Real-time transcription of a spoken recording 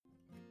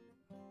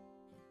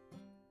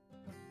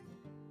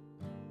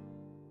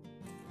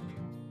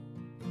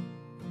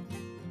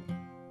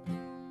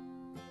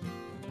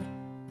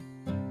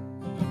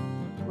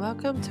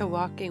Welcome to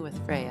Walking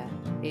with Freya,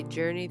 a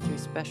journey through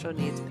special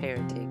needs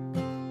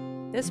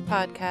parenting. This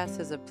podcast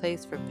is a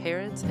place for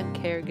parents and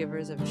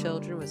caregivers of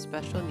children with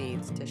special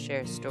needs to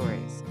share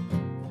stories,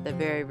 the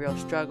very real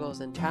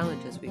struggles and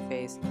challenges we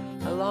face,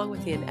 along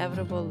with the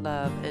inevitable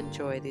love and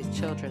joy these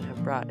children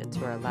have brought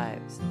into our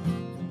lives.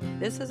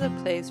 This is a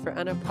place for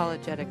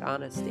unapologetic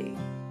honesty,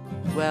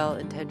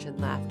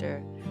 well-intentioned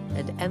laughter,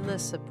 and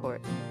endless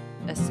support.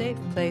 A safe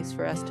place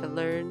for us to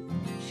learn,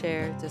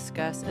 share,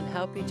 discuss, and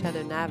help each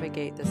other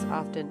navigate this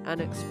often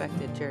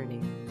unexpected journey.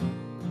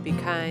 Be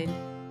kind,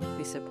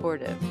 be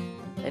supportive,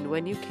 and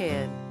when you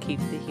can, keep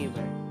the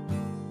humor.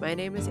 My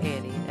name is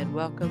Annie, and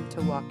welcome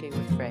to Walking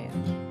with Freya.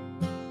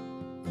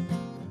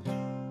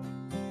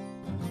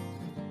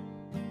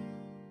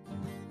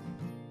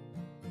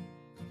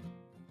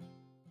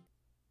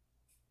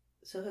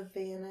 So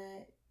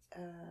Havana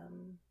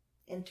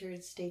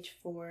entered stage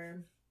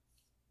 4,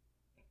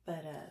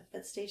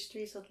 but stage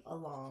 3 is a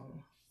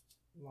long,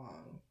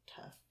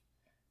 tough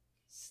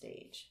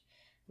stage.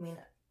 I mean,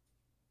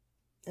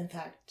 in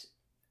fact,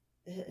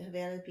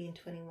 Havana being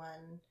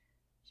 21,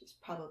 she's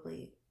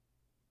probably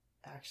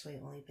actually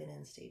only been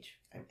in stage,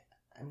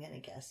 I'm going to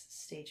guess,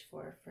 stage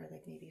 4 for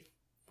like maybe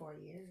 4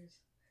 years.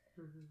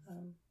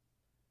 Mm-hmm.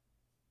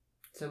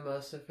 So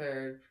most of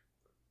her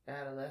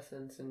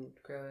adolescence and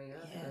growing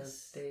up was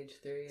stage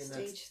 3. And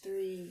stage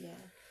 3, yeah.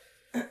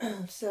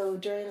 So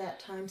during that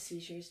time,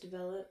 seizures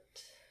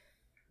developed.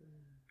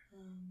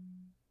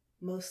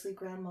 Mostly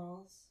grand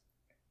mals.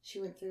 She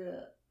went through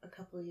a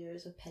couple of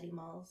years of petit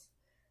mals,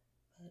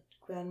 but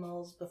grand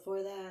mals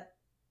before that,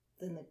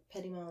 then the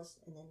petit mals,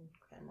 and then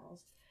grand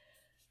mals.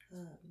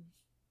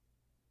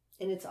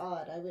 And it's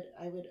odd.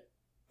 I would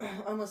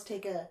almost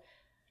take a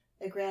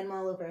grand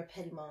mal over a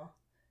petit mal,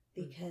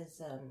 because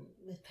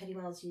with petit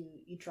mals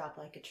you drop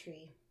like a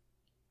tree,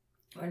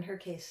 or in her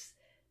case,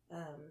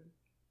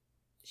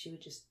 she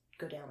would just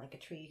go down like a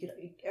tree.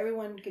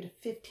 Everyone could have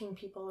 15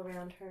 people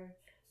around her,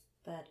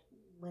 but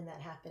when that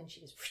happened,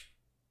 she was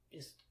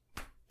just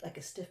like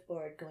a stiff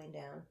board going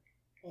down,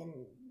 and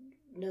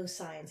no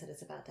signs that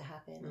it's about to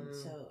happen. And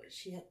so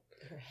she had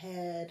her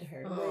head,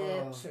 her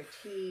lips, her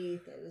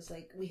teeth. It was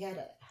like we had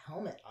a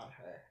helmet on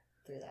her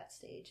through that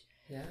stage.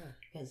 Yeah,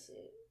 because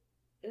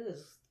it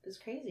was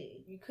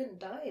crazy. You couldn't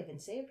dive and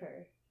save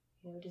her.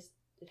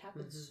 It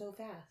happened so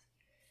fast.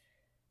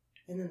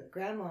 And then the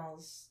grand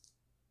mals,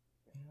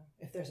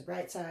 if there's a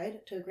bright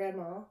side to a grand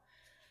mal,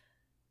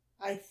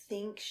 I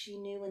think she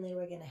knew when they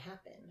were going to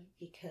happen,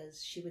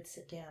 because she would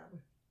sit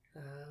down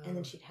and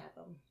then she'd have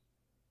them.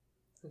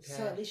 Okay.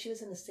 So at least she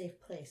was in a safe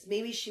place.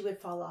 Maybe she would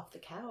fall off the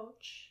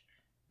couch,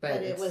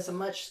 but it was a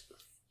much,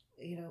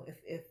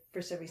 if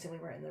for some reason we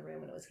weren't in the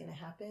room when it was going to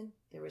happen,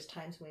 there was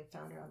times when we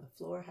found her on the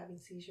floor having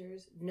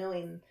seizures,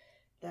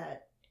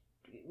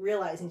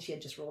 realizing she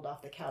had just rolled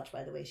off the couch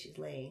by the way she's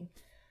laying.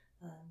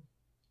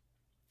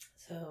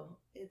 So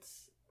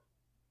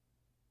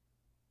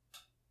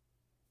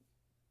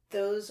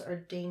those are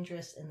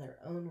dangerous in their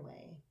own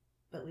way,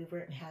 but we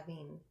weren't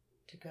having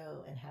to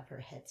go and have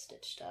her head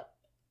stitched up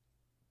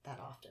that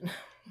often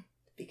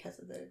because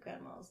of the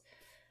grand mals.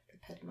 The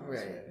petit mals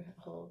were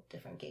a whole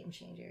different game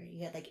changer.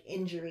 You had like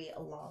injury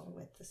along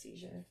with the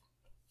seizure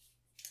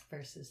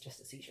versus just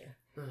a seizure.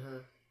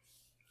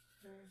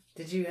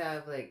 Did you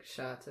have like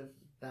shots of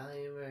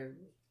Valium or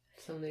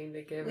something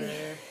to give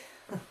her?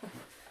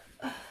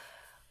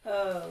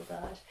 Oh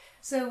gosh.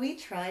 So we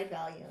tried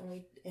Valium.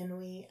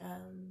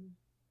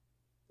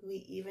 We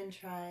even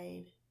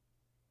tried.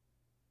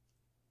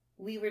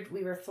 We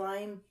were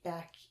flying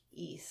back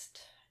east.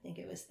 I think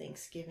it was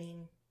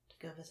Thanksgiving,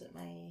 to go visit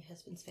my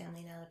husband's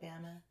family in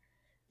Alabama,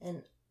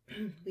 and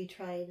we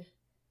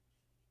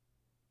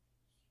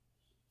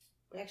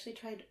actually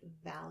tried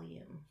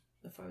Valium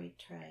before we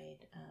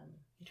tried.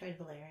 We tried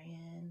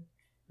Valerian.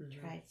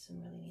 Tried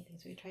some really neat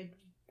things. We tried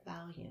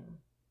Valium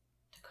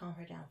to calm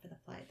her down for the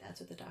flight.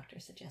 That's what the doctor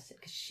suggested,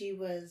 because she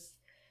was,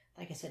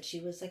 like I said, she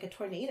was like a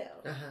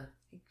tornado.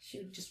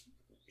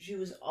 She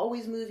was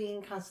always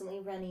moving, constantly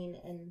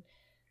running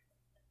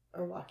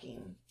or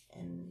walking,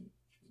 and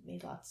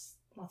made lots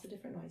of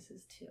different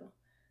noises too.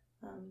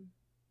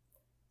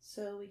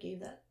 So we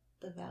gave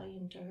the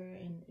Valium to her,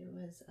 and it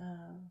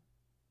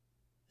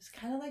was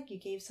kind of like you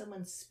gave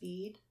someone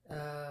speed,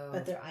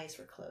 but their eyes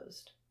were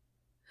closed.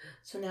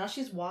 So now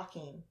she's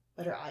walking,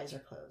 but her eyes are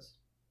closed.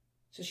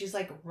 So she's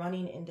like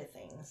running into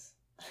things.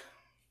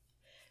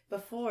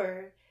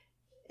 Before,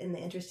 and the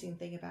interesting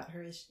thing about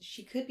her is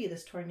she could be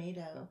this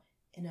tornado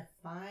in a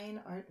fine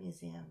art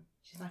museum.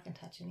 She's not going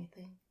to touch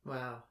anything.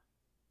 Wow.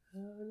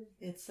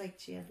 It's like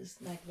she had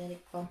this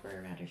magnetic bumper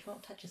around her. She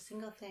won't touch a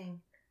single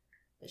thing.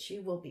 But she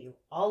will be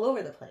all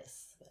over the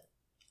place, but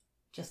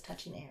just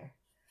touching air.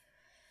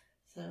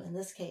 So in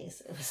this case,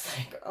 it was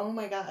like, oh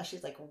my gosh,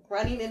 she's like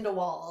running into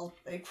walls,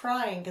 like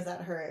crying because that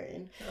hurt,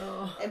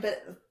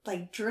 but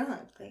like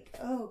drunk, like,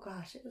 oh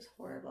gosh, it was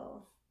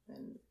horrible.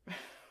 And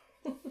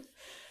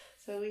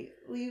so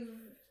we've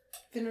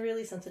been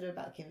really sensitive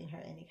about giving her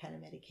any kind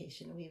of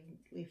medication.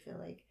 We feel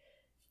like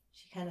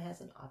she kind of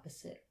has an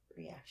opposite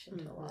reaction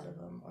to a lot of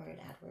them, or an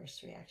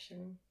adverse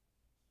reaction.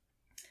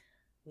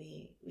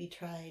 We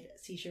tried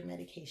seizure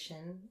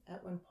medication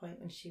at one point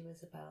when she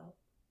was about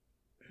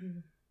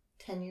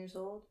 10 years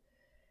old.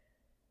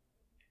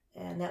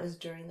 And that was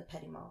during the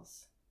petit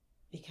mals,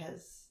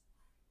 because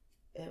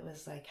it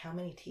was like, how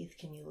many teeth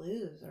can you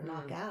lose or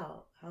knock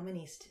out? How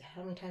many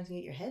times can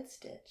you get your head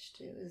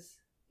stitched?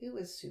 It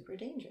was super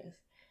dangerous.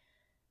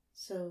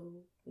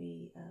 So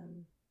we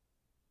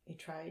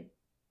tried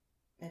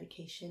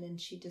medication, and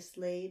she just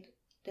laid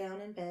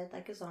down in bed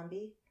like a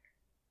zombie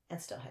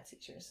and still had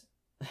seizures.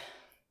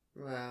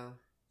 Wow.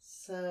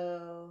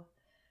 So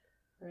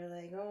we're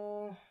like,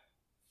 oh,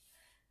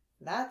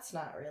 that's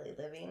not really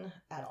living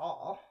at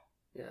all.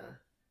 Yeah.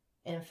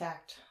 And in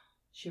fact,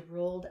 she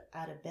rolled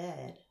out of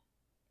bed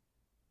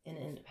and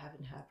ended up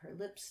having to have her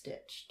lips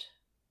stitched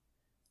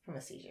from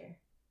a seizure.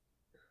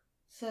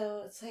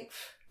 So it's like,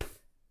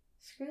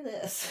 screw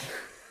this.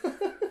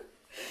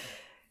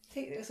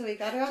 So we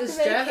got her off just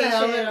the medication. strap a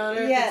helmet on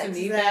her. Yeah,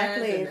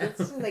 exactly.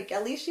 It's like,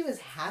 at least she was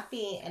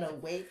happy and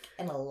awake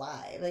and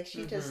alive. Like,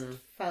 she just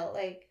felt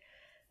like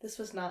this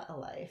was not a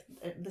life.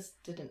 This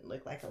didn't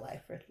look like a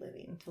life worth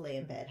living, to lay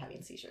in bed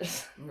having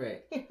seizures.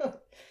 Right.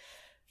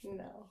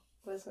 No,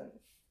 wasn't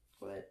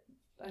what,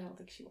 I don't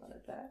think she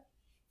wanted that.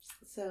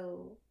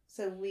 So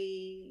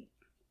we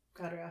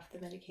got her off the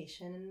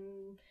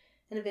medication,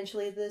 and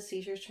eventually the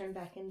seizures turned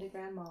back into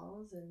grand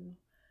mals, and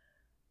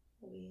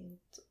we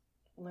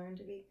learned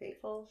to be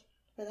grateful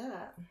for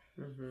that.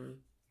 Mm-hmm.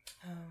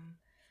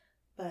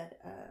 But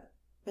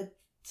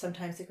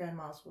sometimes the grand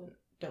mals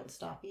don't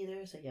stop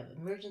either, so you have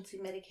emergency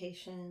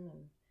medication,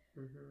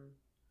 and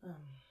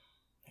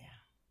yeah.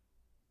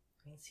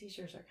 I mean,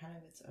 seizures are kind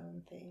of its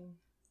own thing.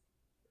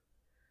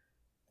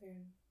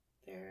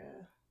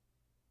 They're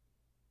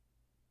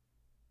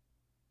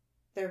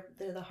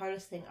the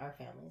hardest thing our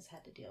families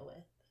had to deal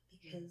with,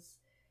 because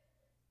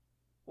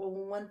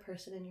when one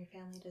person in your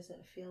family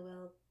doesn't feel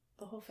well,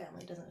 the whole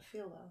family doesn't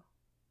feel well.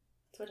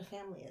 That's what a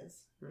family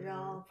is. You're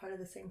all part of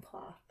the same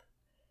cloth.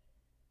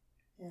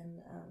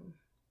 And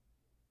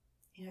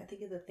I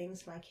think of the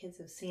things my kids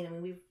have seen. I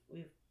mean,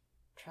 we've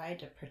tried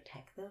to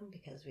protect them,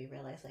 because we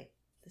realize, like,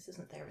 this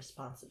isn't their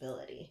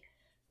responsibility.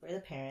 We're the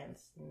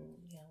parents, and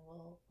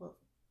we'll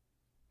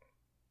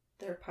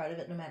they're part of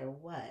it no matter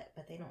what,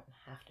 but they don't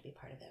have to be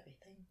part of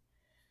everything.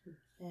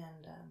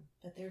 And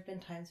but there have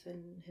been times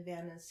when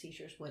Havana's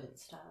seizures wouldn't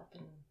stop,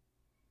 and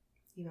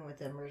even with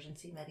the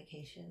emergency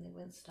medication, they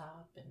wouldn't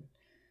stop. And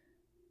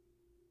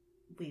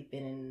we've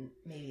been in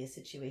maybe a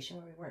situation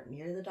where we weren't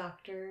near the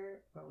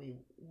doctor, or we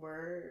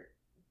were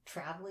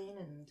traveling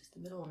in just the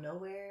middle of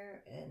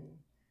nowhere, and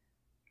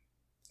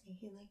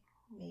thinking, like,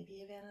 maybe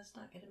Havana's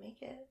not going to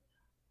make it.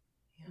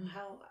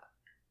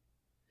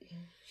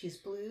 She's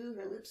blue,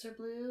 her lips are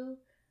blue,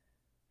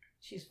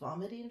 she's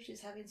vomiting, she's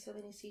having so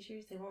many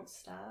seizures, they won't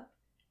stop,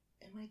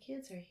 and my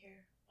kids are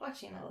here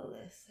watching all of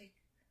this. Like,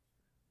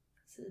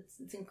 so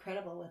it's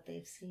incredible what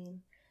they've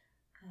seen,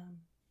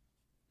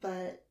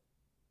 but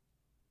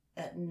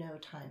at no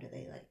time do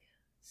they, like,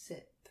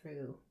 sit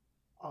through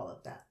all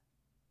of that.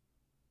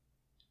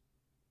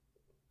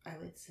 I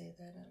would say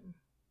that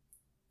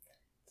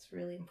it's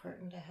really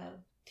important to have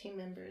team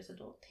members,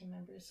 adult team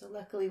members. So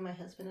luckily my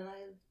husband and I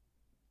have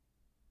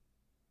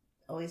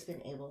always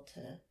been able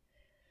to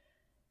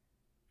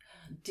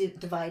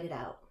divide it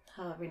out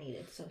however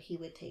needed. So he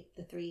would take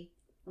the 3,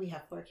 we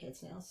have 4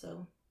 kids now,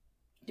 so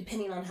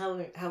depending on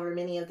however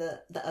many of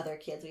the other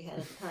kids we had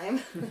at the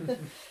time,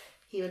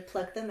 he would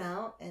pluck them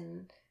out,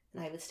 and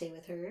I would stay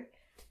with her,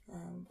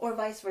 or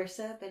vice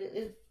versa, but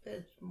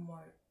it's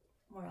more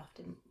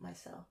often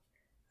myself,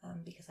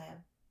 because I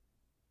have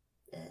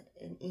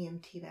an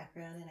EMT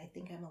background, and I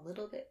think I'm a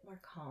little bit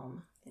more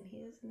calm than he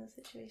is in those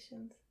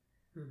situations.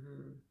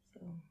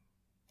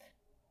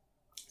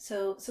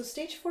 So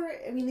stage 4,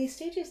 I mean, these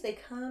stages, they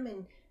come,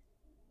 and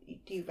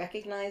do you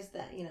recognize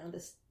that,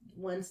 this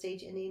one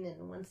stage ending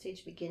and one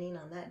stage beginning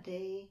on that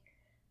day?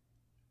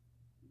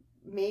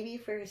 Maybe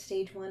for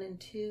stage 1 and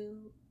 2,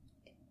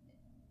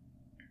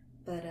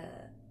 but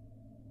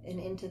and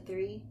into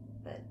 3,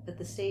 but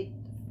the state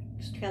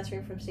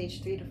transferring from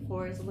stage 3 to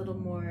 4 is a little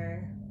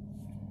more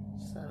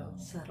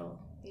subtle.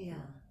 Yeah.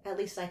 At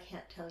least I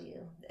can't tell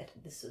you that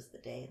this is the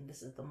day and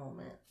this is the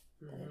moment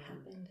that it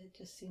happened. It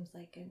just seems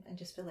like, I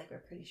just feel like we're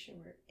pretty sure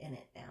we're in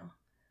it now.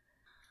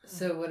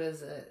 So what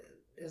is it?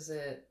 Is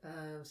it,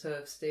 so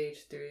if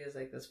stage 3 is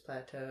like this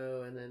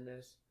plateau, and then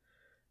there's,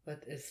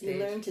 what is stage?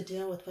 You learn to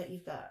deal with what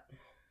you've got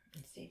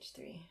in stage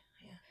 3.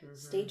 Yeah.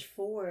 Stage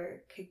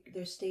 4,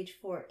 there's stage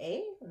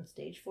 4A and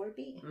stage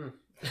 4B.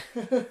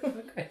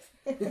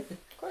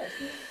 Of course.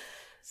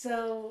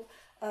 So,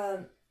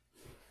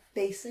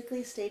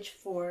 basically stage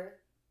 4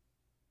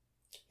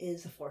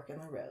 is a fork in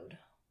the road.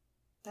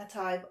 That's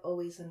how I've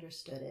always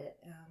understood it,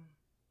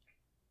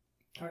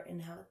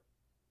 and how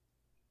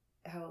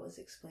it was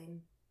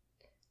explained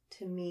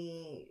to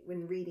me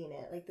when reading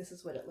it. Like, this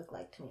is what it looked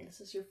like to me.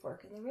 This is your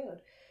fork in the road.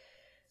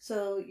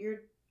 So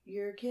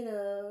your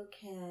kiddo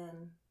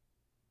can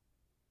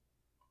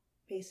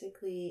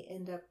basically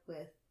end up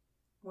with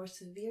more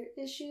severe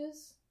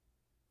issues,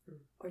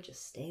 or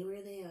just stay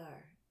where they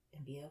are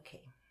and be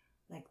okay.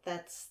 Like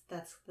that's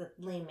the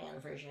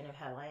layman version of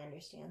how I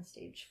understand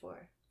stage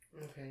 4.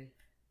 Okay.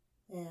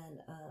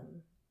 And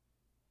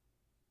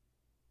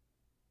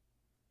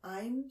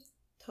I'm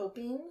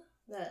hoping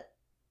that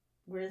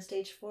we're in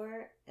stage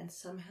 4 and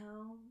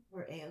somehow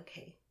we're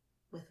a-okay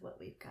with what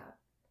we've got.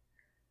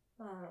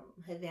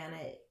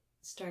 Havana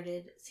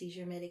started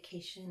seizure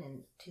medication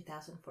in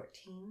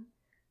 2014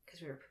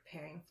 because we were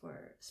preparing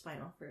for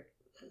spinal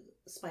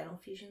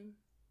fusion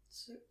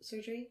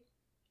surgery,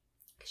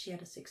 because she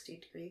had a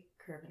 60-degree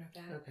curve in her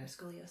back, okay.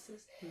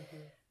 scoliosis.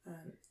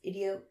 Mm-hmm.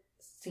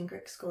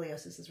 Idiosyncratic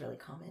scoliosis is really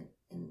common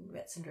in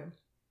Rett syndrome.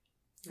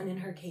 And in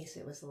her case,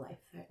 it was a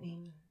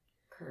life-threatening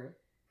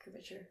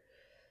curvature.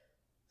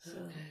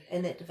 So,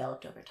 and it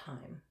developed over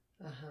time.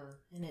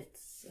 And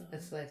it's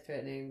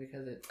life-threatening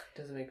because it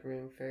doesn't make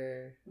room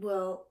for...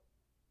 Well,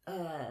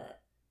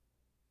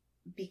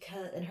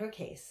 because in her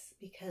case,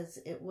 because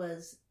it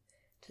was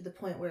to the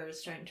point where it was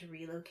starting to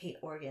relocate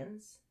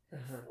organs,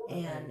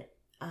 and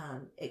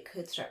it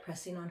could start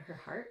pressing on her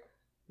heart.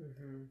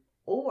 Mm-hmm.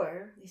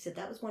 Or, he said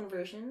that was one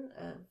version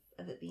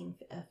of it being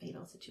a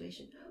fatal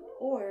situation.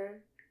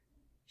 Or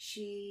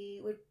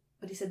she would,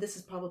 but he said this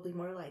is probably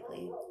more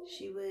likely,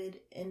 she would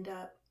end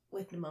up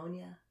with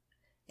pneumonia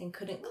and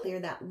couldn't clear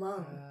that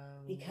lung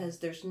because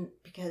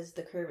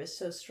the curve is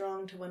so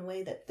strong to one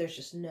way that there's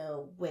just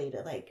no way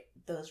to, like,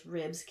 those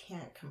ribs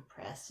can't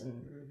compress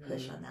and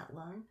push on that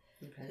lung.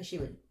 Okay. So she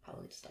would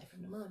probably just die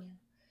from pneumonia.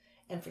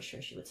 And for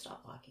sure she would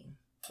stop walking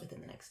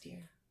within the next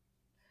year.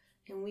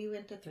 And we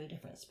went to 3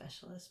 different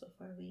specialists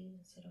before we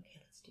said,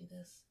 okay, let's do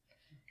this.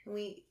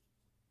 And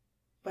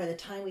by the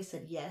time we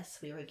said yes,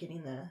 we were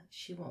getting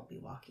she won't be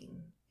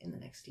walking in the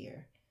next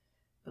year.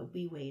 But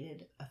we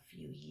waited a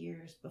few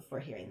years before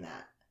hearing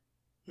that.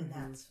 And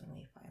that's when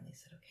we finally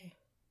said, okay,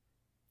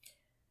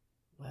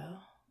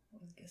 well,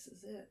 I guess this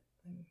is it.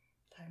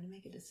 Time to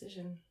make a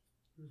decision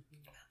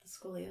about the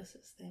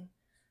scoliosis thing.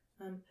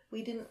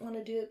 We didn't want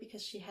to do it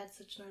because she had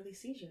such gnarly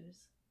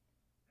seizures.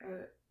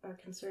 Our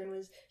concern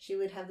was she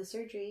would have the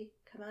surgery,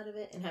 come out of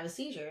it, and have a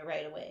seizure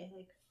right away.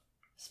 Like,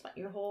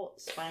 your whole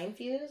spine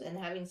fuse and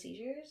having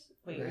seizures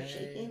where you were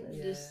shaking,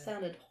 it just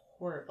sounded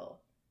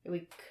horrible.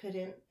 We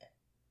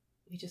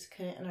just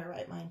couldn't in our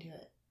right mind do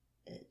it.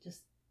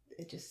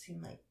 It just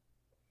seemed like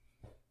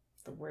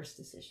the worst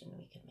decision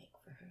we could make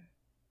for her.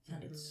 It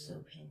sounded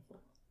so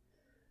painful.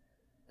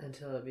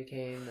 Until it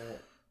became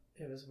that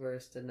it was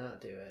worse to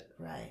not do it.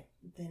 Right.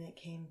 Then it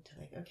came to,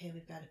 like, okay,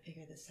 we've got to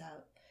figure this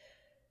out.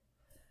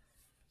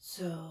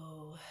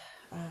 So,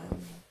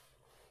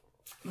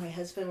 my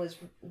husband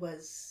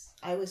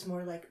I was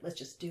more like, let's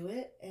just do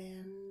it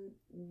and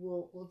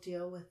we'll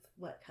deal with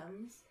what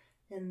comes.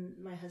 And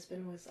my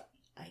husband was,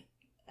 I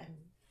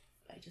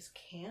just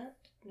can't,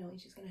 knowing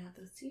she's going to have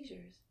those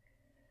seizures.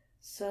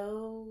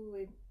 So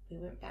we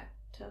went back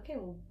to, okay,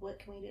 well, what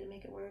can we do to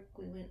make it work?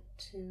 We went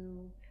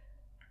to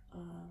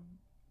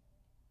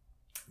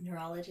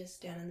neurologists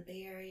down in the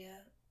Bay Area.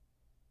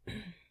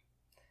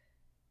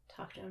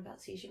 Talked to him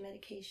about seizure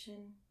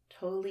medication.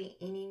 Totally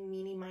eeny,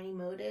 meeny, miny,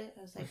 moed it.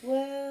 I was like,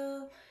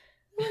 well,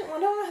 I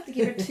don't have to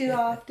give her too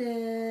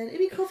often. It'd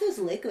be cool if it was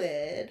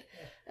liquid.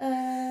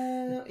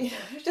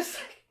 Just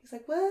like, he's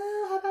like,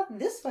 well, how about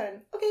this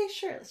one? Okay,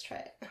 sure, let's try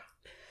it.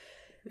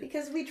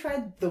 Because we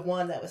tried the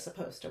one that was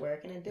supposed to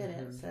work and it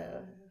didn't. So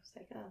I was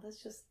like, oh,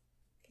 let's just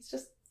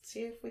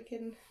see if we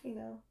can,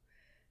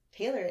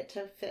 tailor it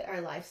to fit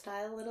our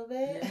lifestyle a little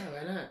bit. Yeah,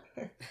 why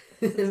not?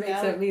 It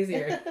makes something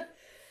easier.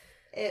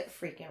 It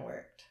freaking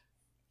worked.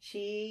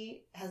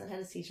 She hasn't had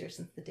a seizure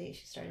since the day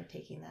she started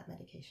taking that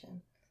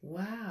medication.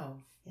 Wow.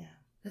 Yeah.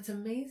 That's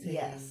amazing.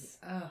 Yes.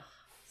 Oh.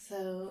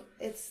 So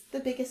it's the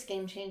biggest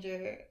game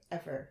changer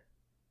ever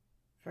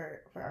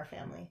for our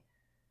family.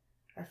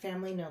 Our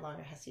family no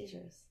longer has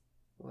seizures.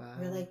 Wow.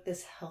 We're like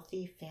this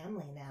healthy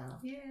family now.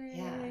 Yay.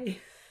 Yeah.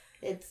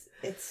 It's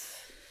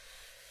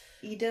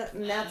you don't,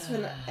 and that's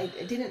when I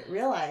didn't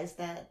realize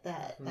that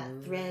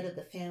thread of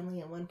the family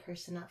and one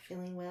person not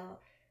feeling well.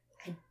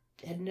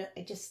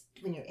 I just,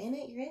 when you're in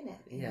it, you're in it.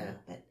 You know?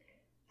 But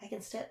I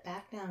can step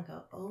back now and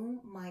go, oh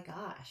my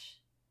gosh,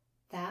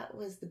 that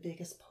was the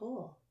biggest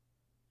pull.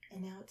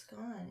 And now it's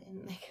gone.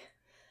 And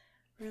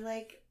we're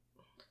like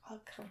all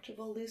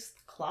comfortable, loose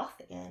cloth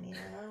again,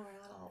 We're not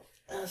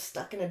all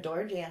stuck in a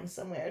door jam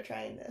somewhere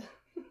trying to.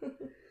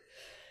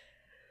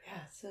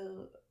 Yeah,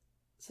 so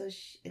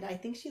she, and I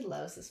think she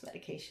loves this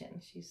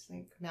medication. She's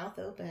like mouth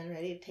open,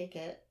 ready to take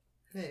it.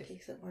 Nice. She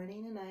takes it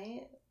morning and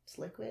night. It's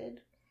liquid.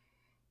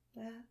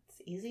 Yeah,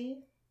 it's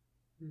easy.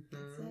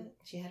 That's it.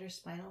 She had her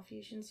spinal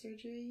fusion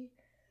surgery.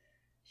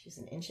 She's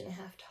 1.5 inches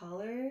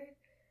taller.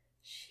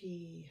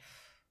 She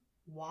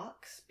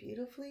walks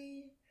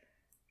beautifully.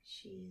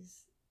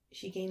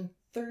 She gained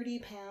 30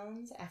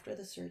 pounds after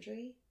the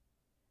surgery.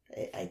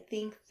 I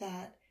think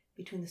that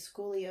between the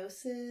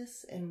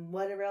scoliosis and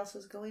whatever else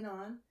was going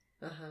on,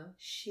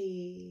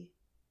 she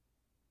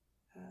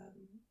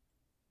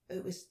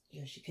it was,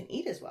 she couldn't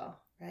eat as well,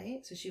 right?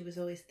 So she was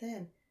always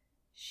thin.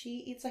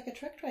 she eats like a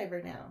truck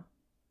driver now.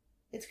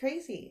 It's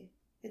crazy.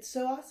 It's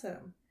so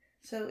awesome.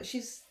 So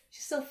she's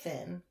still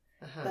thin,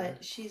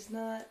 but she's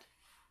not,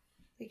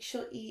 like,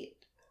 she'll eat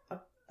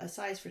a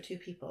size for two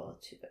people,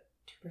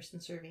 two-person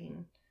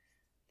serving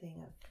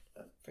thing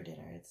for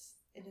dinner.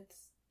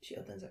 She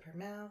opens up her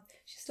mouth.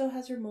 She still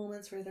has her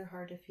moments where they're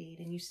hard to feed,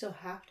 and you still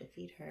have to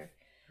feed her,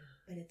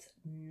 but it's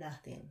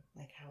nothing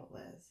like how it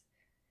was.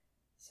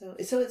 So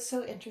it's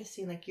so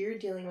interesting. Like, you're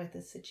dealing with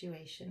this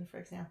situation, for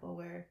example,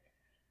 where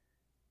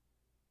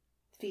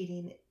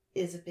feeding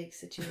is a big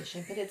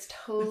situation, but it's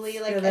totally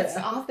like it's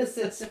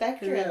opposite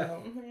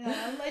spectrum.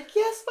 Yeah, I'm like,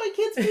 yes, my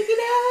kid's picking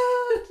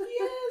out.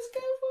 Yes,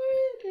 go for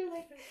it. You're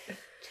like,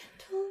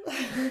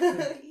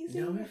 gentle, easy.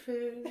 No more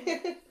food.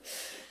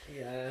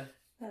 Yeah.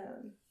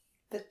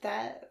 But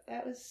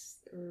that was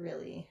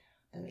really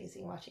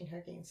amazing watching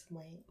her gain some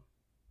weight.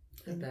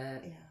 I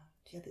bet. Yeah,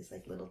 she had these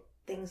like little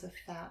things of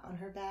fat on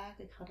her back.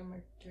 We called them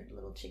her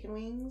little chicken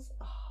wings.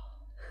 Oh,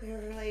 they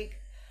were like,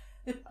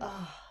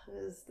 oh,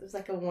 it was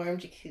like a warm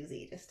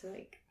jacuzzi just to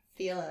like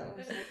feel them. I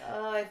was like,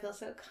 oh, I feel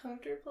so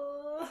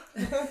comfortable.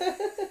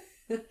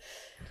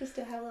 Just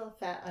to have a little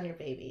fat on your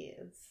baby,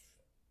 it's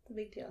a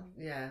big deal.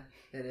 Yeah,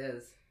 it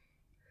is.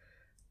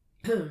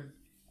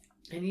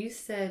 And you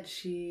said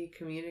she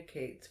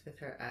communicates with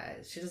her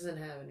eyes. She doesn't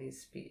have any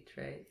speech,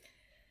 right?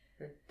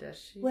 Or does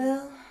she?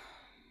 Well,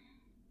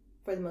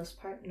 for the most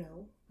part,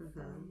 no.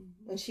 Mm-hmm.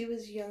 When she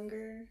was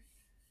younger,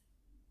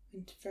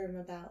 from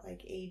about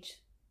like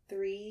age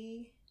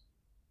 3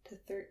 to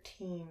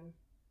 13,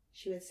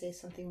 she would say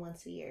something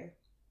once a year.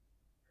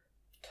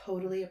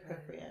 Totally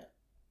appropriate.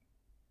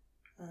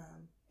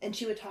 And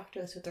she would talk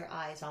to us with her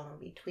eyes all in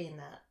between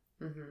that.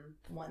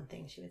 Mm-hmm. One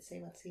thing she would say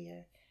once a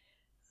year.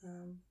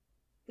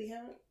 We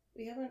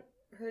haven't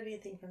heard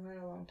anything from her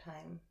in a long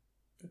time.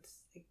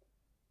 It's like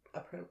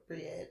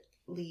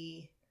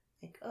appropriately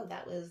like, oh,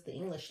 that was the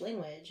English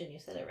language and you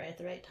said it right at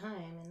the right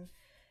time, and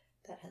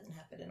that hasn't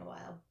happened in a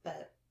while.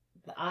 But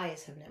the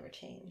eyes have never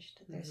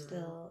changed. They're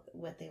still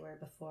what they were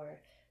before.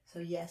 So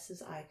yes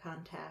is eye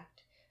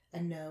contact,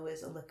 a no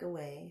is a look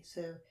away.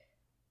 So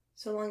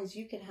long as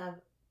you can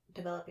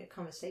develop a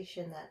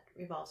conversation that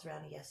revolves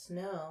around a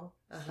yes-no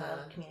style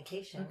of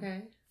communication,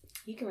 okay,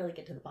 you can really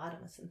get to the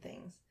bottom of some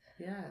things.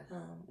 Yeah.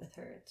 With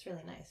her, it's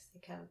really nice.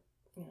 Like,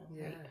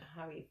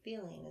 how are you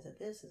feeling? Is it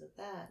this? Is it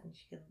that? And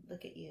she could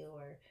look at you,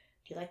 or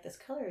do you like this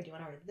color? Or do you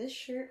want to wear this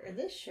shirt or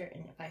this shirt?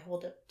 And if I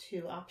hold up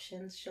 2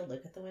 options, she'll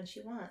look at the one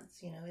she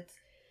wants.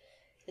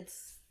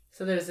 It's.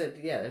 So there's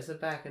a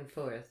back and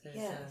forth. There's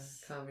a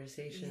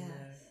conversation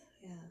there.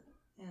 Yeah.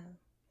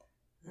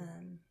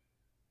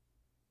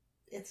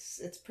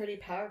 It's pretty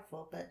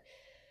powerful, but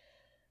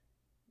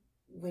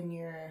when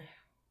you're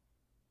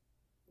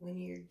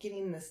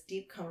getting this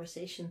deep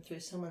conversation through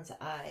someone's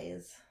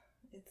eyes,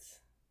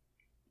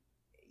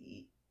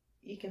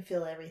 you can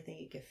feel everything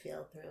you could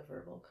feel through a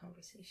verbal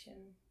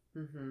conversation.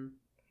 Mm-hmm.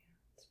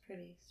 It's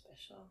pretty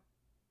special.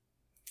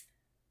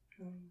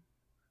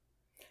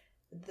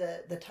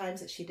 The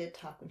times that she did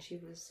talk when she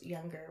was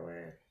younger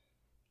were,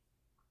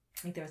 I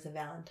think there was a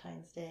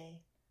Valentine's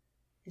Day,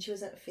 and she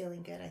wasn't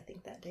feeling good, I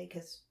think, that day,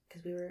 because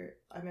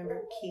I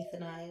remember Keith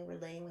and I were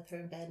laying with her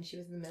in bed, and she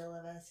was in the middle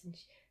of us, and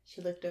she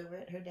looked over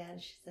at her dad,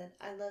 and she said,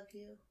 "I love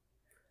you."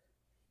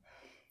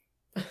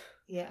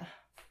 Yeah.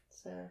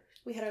 So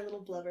we had our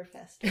little blubber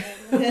fest. I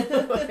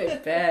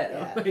bet.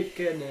 Yeah. Oh my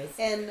goodness.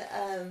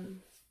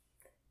 And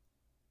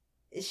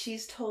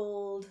she's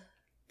told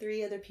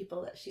 3 other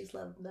people that she's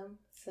loved them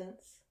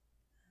since.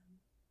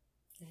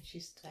 And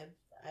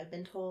I've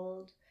been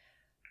told,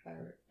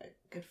 or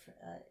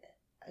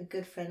a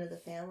good friend of the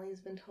family has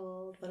been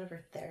told. One of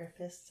her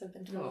therapists have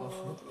been told.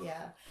 Oh,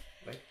 yeah.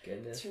 My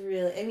goodness. It's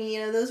really, I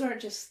mean, those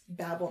aren't just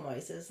babble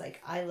noises.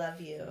 Like, I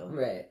love you.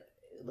 Right.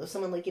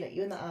 Someone looking at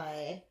you in the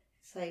eye.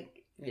 It's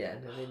like, yeah,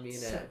 no, they mean it.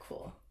 So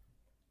cool.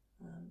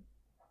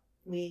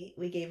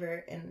 We gave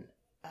her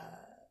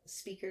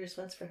speakers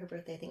once for her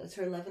birthday. I think it was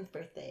her 11th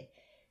birthday,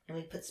 and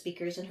we put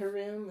speakers in her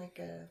room, like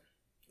a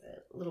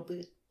little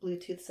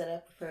Bluetooth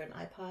setup for an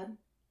iPod.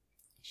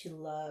 She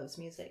loves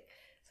music,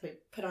 so we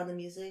put on the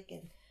music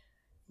and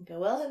go,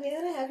 "Well,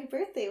 Havana, happy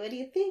birthday! What do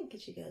you think?"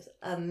 And she goes,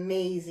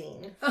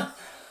 "Amazing." We're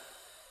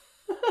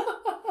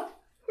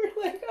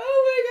like, "Oh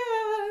my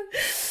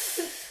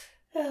god!"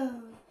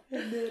 Oh,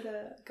 and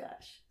then,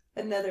 gosh.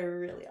 Another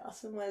really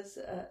awesome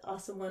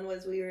one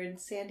was we were in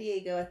San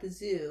Diego at the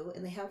zoo,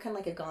 and they have kind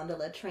of like a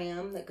gondola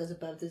tram that goes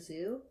above the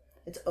zoo.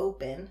 It's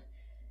open,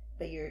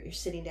 but you're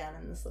sitting down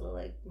in this little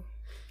like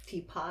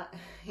teapot,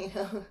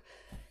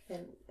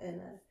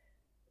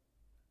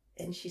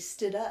 and she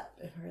stood up,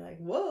 and we're like,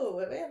 "Whoa,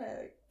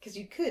 Havana!" Because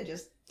you could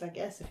just, I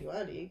guess, if you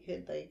wanted to, you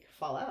could like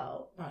fall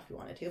out, not if you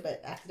wanted to, but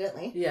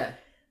accidentally. Yeah.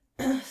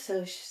 But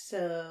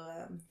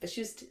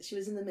she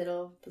was in the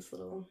middle of this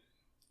little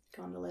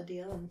gondola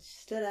deal, and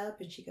she stood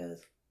up and she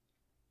goes,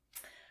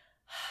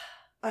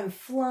 "I'm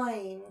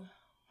flying."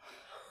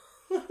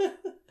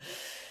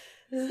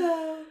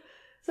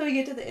 So we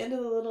get to the end of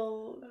the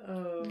little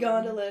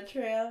gondola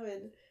tram,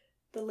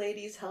 the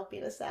ladies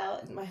helping us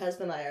out, and my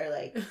husband and I are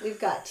like, we've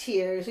got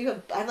tears. I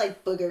have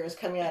like boogers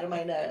coming out of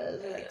my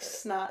nose, like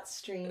snot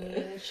streaming.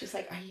 And she's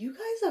like, "Are you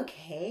guys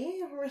okay?"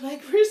 And we're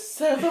like, "We're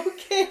so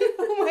okay.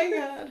 Oh my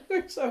God,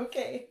 we're so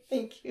okay.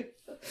 Thank you."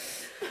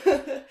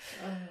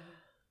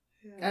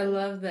 I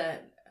love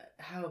that.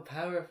 How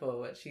powerful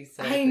what she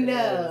said. I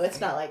know. It's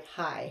not like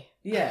hi.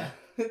 Yeah.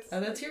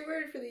 That's your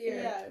word for the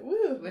year. Yeah.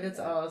 Woo. But it's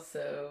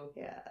also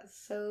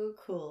so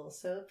cool,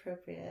 so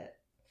appropriate.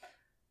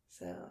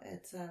 So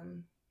it's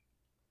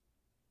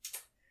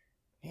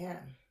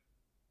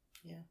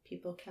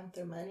people count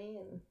their money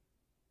and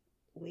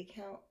we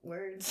count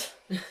words.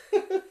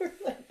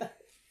 Like that.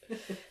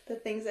 The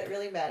things that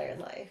really matter in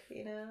life,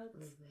 you know?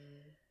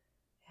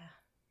 Yeah.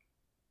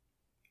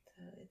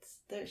 So it's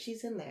there.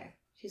 She's in there.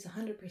 She's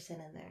 100%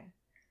 in there.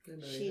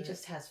 She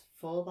just has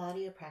full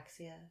body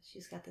apraxia.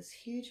 She's got this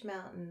huge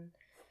mountain,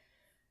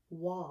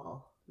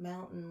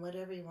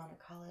 whatever you want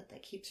to call it,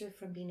 that keeps her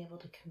from being able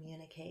to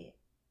communicate.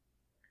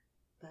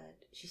 But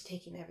she's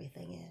taking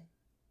everything in.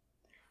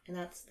 And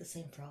that's the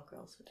same for all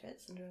girls with Rett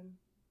syndrome.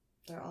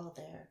 They're all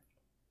there.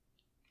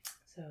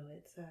 So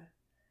it's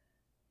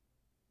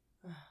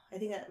I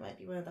think that might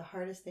be one of the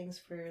hardest things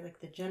for like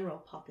the general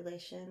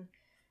population,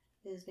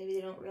 is maybe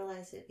they don't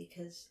realize it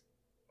because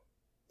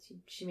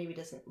she maybe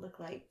doesn't look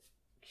like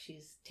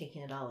she's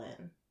taking it all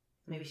in.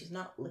 Maybe she's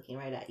not looking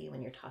right at you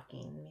when you're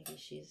talking. Maybe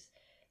she's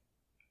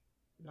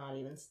not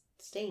even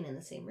staying in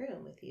the same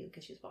room with you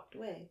because she's walked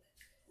away.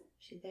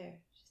 She's there.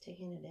 She's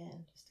taking it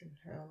in just in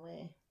her own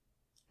way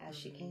as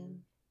she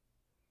can.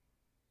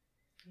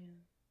 Yeah.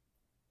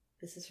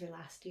 This is her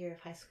last year of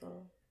high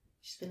school.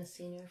 She's been a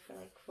senior for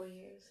like 4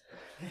 years.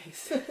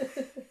 Nice.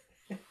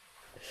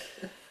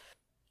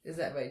 Is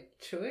that by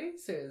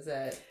choice, or is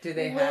that, do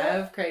they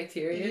have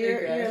criteria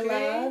to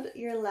graduate?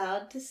 You're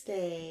allowed to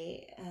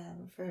stay,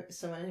 for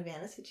someone in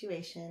Havana's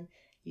situation,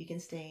 you can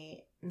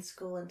stay in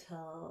school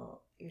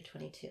until you're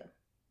 22.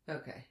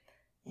 Okay.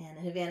 And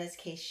in Havana's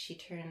case, she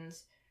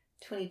turns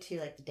 22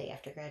 like the day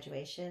after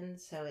graduation,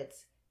 so you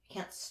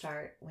can't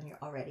start when you're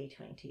already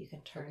 22. You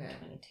can turn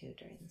 22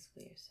 during the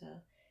school year. So,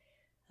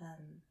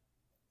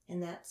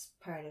 and that's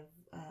part of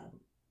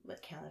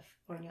what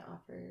California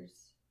offers.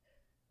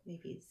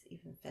 Maybe it's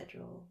even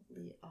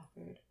federally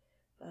offered.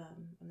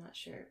 I'm not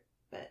sure,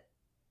 but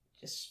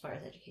just as far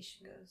as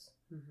education goes.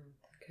 Mm-hmm.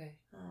 Okay.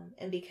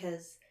 And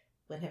because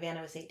when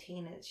Havana was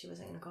 18, she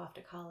wasn't going to go off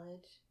to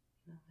college.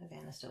 You know,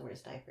 Havana still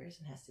wears diapers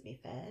and has to be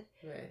fed.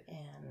 Right.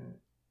 And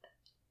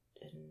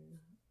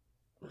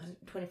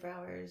 24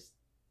 hours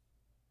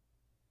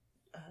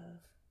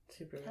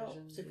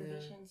supervision.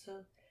 Yeah.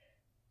 So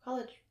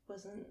college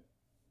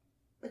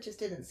it just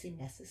didn't seem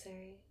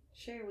necessary.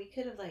 Sure, we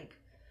could have like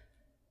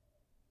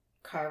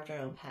carved our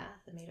own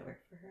path and made it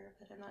work for her,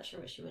 but I'm not sure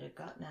what she would have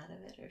gotten out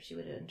of it or if she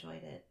would have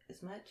enjoyed it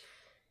as much.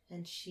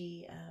 And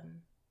she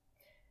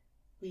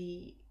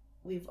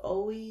we've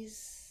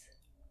always,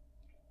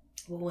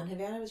 when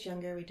Havana was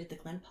younger, we did the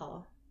Glen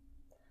Paul,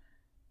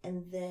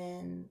 and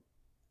then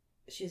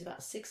she was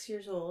about 6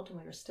 years old and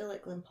we were still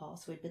at Glen Paul,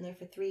 so we'd been there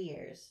for 3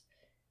 years.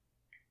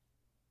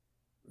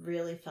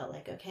 Really felt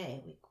like,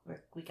 okay,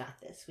 we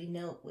got this. We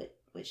know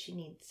what she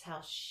needs,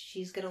 how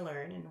she's going to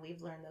learn, and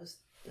we've learned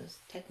those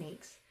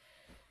techniques.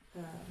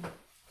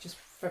 Just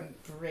from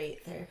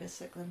great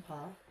therapists at Glen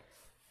Paul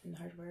and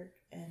hard work.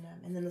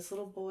 And then this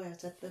little boy, I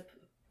was at the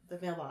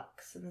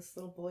mailbox, and this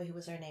little boy who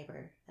was our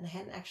neighbor, and I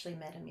hadn't actually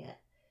met him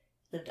yet,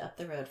 lived up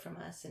the road from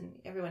us,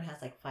 and everyone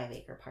has like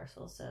 5-acre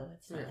parcels, so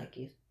it's not like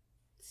you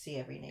see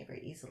every neighbor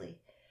easily.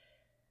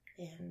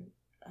 And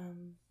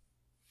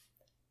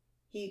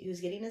he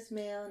was getting his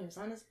mail, and he was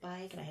on his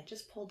bike, and I had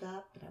just pulled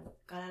up, and I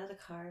got out of the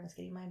car and was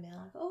getting my mail.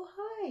 I'm like, "Oh,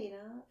 hi,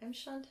 I'm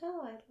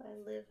Chantel. I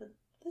live at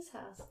this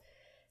house."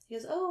 He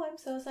goes, "Oh, I'm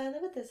so I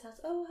live at this house.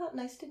 Oh, how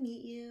nice to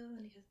meet you."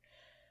 And he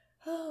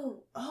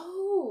goes,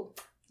 "Oh,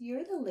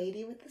 you're the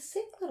lady with the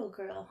sick little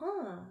girl,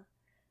 huh?"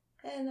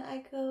 And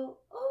I go,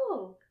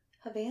 "Oh,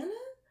 Havana?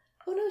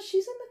 Oh no,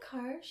 she's in the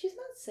car. She's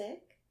not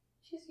sick.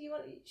 She's in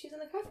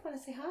the car. If you want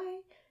to say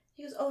hi."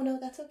 He goes, "Oh no,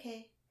 that's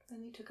okay."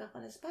 And he took off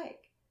on his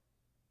bike.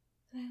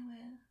 And I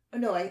went, "Oh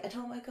no!" I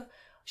told him, I go,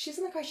 "She's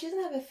in the car. She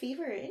doesn't have a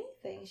fever or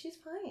anything. She's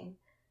fine."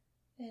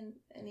 And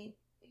he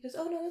goes,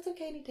 "Oh no, that's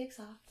okay." And he takes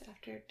off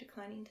after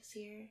declining to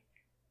see her.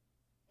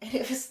 And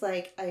it was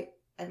like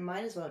I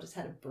might as well just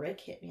had a brick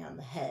hit me on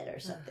the head or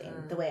something.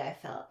 Uh-huh. The way I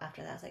felt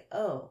after that, I was like,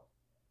 "Oh,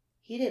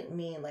 he didn't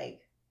mean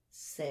like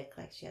sick,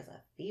 like she has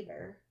a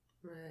fever."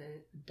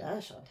 Right.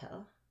 Duh,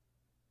 Chantel.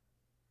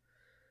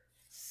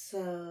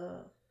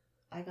 So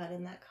I got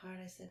in that car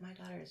and I said, "My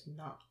daughter is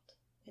not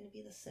going to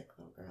be the sick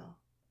little girl.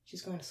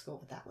 She's going to school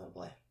with that little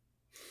boy."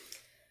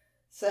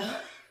 So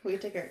we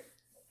took her,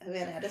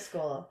 Havana, out of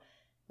school,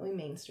 and we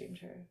mainstreamed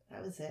her.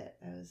 That was it.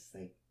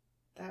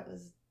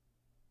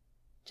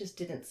 Just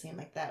didn't seem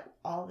like that.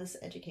 All this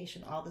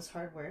education, all this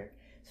hard work,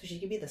 so she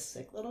could be the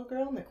sick little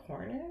girl in the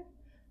corner?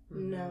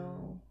 Mm-hmm.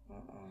 No.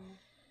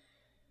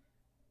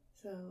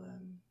 So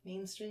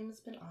mainstream has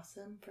been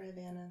awesome for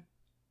Havana.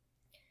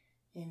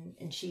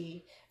 And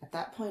she, at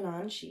that point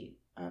on, she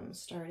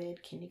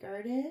started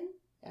kindergarten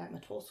at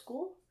Mattole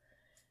School,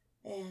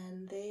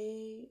 and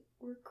they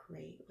were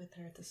great with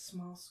her at the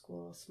small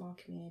school, small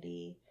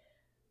community.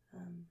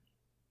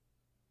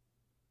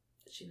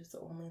 She was the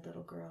only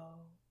little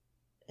girl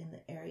in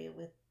the area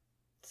with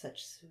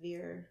such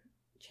severe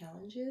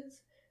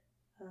challenges.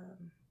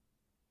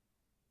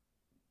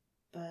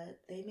 But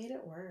they made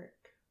it work.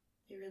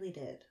 They really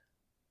did.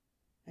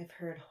 I've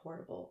heard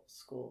horrible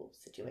school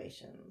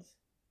situations.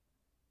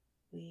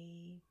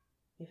 We've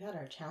had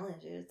our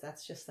challenges.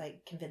 That's just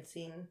like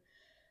convincing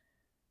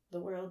the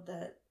world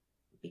that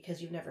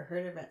because you've never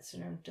heard of Rett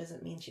syndrome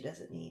doesn't mean she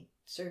doesn't need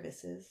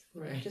services.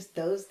 Right. Just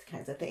those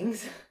kinds of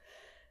things.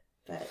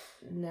 But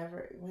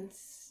never,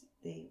 once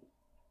it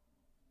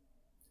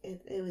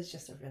was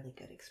just a really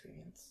good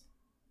experience.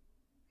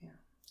 Yeah.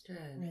 Good.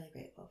 I'm really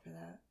grateful for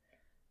that.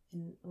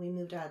 And we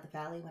moved out of the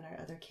valley when our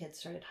other kids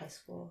started high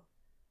school.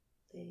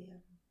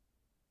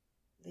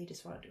 They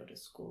just wanted to go to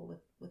school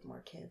with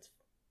more kids.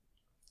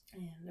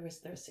 And there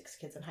were 6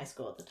 kids in high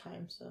school at the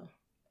time, so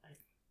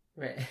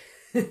right.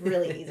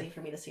 really easy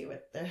for me to see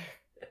what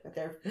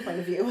their point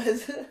of view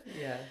was.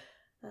 Yeah.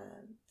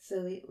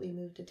 So we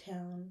moved to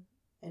town,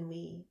 and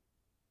we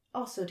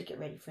also, to get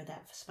ready for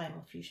that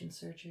spinal fusion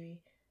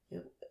surgery,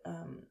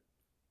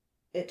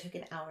 it took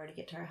an hour to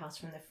get to our house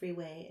from the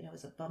freeway, and it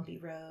was a bumpy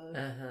road,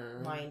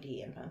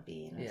 windy and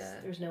bumpy, and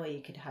there's no way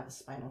you could have a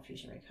spinal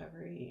fusion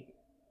recovery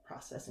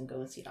process and go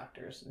and see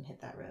doctors and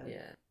hit that road.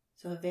 Yeah.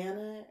 So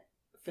Havana,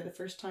 for the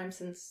first time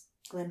since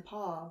Glen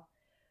Paul,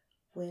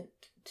 went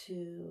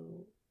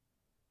to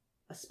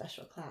a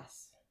special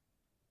class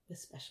with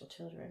special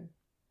children.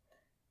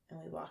 And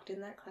we walked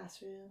in that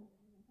classroom,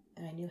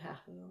 and I knew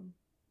half of them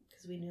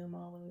because we knew them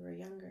all when we were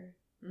younger.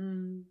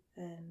 Mm.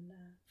 And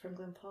from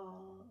Glen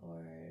Paul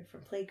or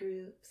from play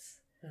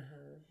groups.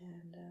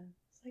 And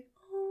it's like,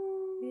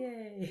 oh,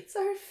 yay, it's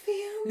our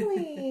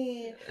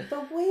family.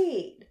 But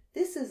wait,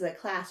 this is a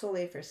class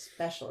only for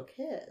special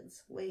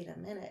kids. Wait a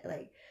minute.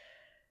 Like,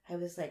 I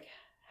was like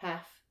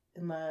half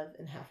in love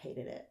and half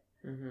hated it.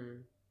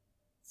 Mm-hmm.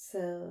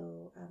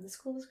 So the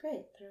school was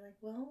great. They're like,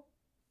 well,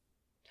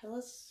 tell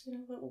us,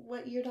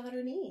 what your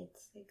daughter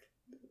needs. Like,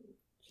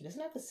 she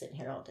doesn't have to sit in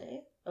here all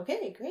day.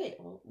 Okay, great.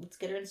 Well, let's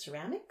get her in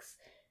ceramics,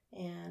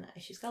 and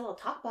she's got a little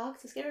talk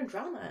box. Let's get her in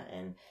drama,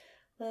 and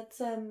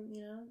let's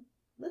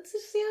let's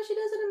just see how she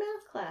does in a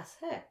math class.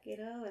 Heck,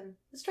 and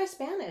let's try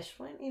Spanish.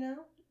 When and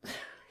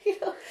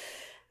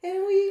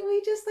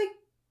we just like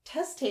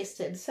test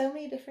tasted so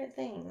many different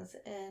things,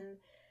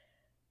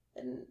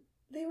 and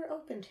they were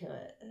open to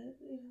it.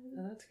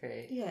 Oh, that's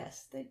great.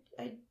 Yes,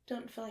 I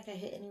don't feel like I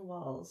hit any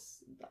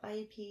walls. The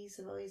IEPs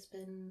have always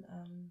been.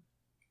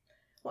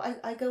 Well,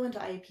 I go into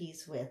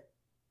IEPs with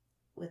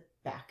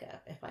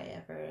backup if I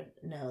ever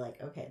know,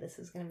 like, okay, this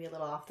is going to be a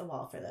little off the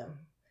wall for them.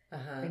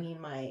 Bringing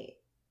my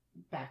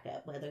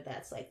backup, whether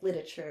that's like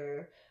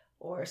literature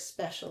or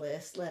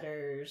specialist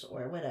letters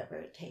or whatever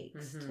it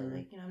takes to,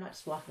 like, I'm not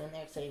just walking in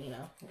there saying,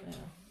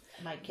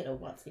 my kiddo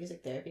wants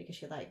music therapy because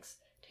she likes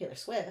Taylor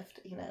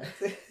Swift,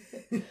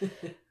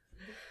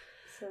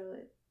 So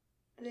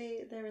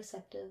they're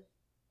receptive.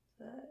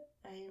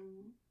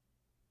 I'm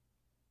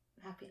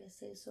happy to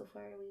say so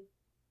far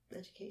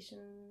education,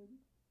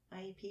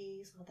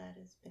 IEPs, all that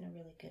has been a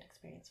really good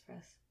experience for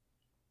us.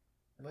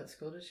 What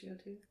school does she go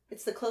to?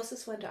 It's the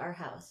closest one to our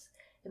house.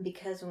 And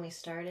because when we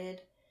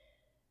started,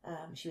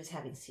 she was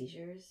having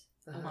seizures,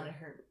 I wanted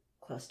her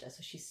close to us.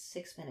 So she's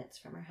 6 minutes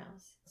from our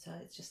house. So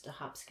it's just a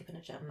hop, skip, and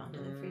a jump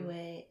onto the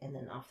freeway and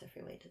then off the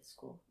freeway to the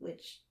school,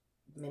 which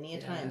many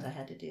a times I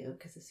had to do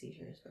because of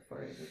seizures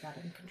before we got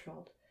them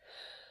controlled.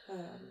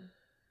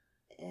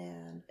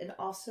 And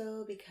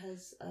also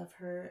because of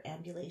her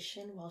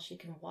ambulation, while she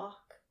can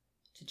walk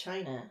to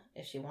China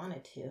if she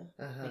wanted to,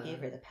 we gave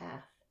her the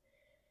path.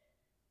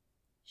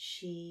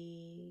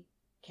 She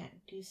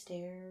can't do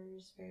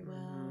stairs very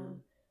well.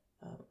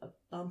 A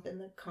bump in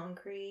the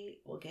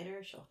concrete will get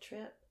her. She'll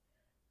trip.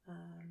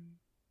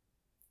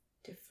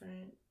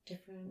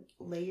 Different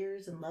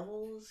layers and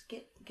levels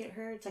get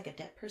her. It's like a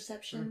depth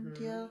perception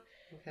deal.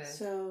 Okay.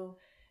 So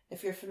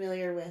if you're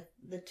familiar with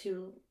the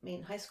 2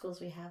 main high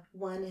schools we have,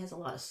 one has a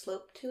lot of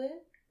slope to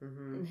it.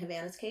 In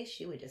Havana's case,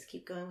 she would just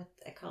keep going with,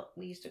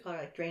 we used to call her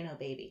like Drano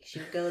baby. She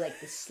would go like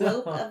the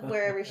slope of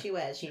wherever she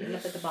was. She'd end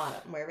up at the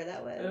bottom, wherever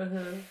that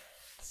was.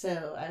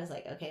 So I was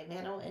like, okay,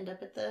 Havana will end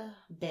up at the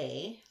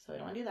bay, so we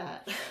don't want to do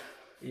that.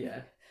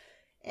 Yeah.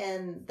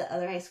 And the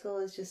other high school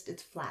is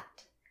it's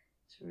flat.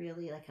 It's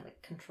really like on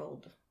a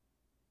controlled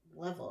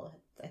level.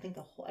 I don't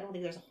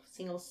think there's a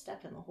single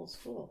step in the whole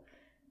school.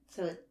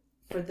 So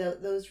for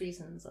those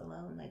reasons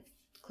alone, like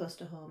close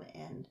to home,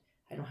 and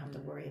I don't have to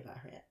worry about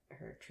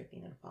her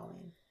tripping and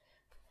falling.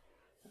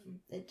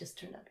 It just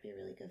turned out to be a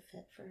really good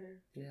fit for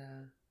her.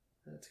 Yeah,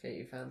 that's great.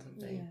 You found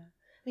something. Yeah,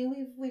 I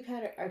mean we've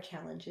had our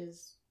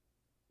challenges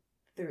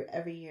through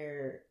every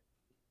year,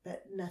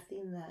 but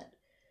nothing that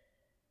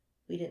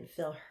we didn't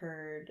feel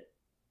heard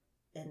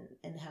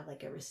and have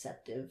like a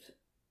receptive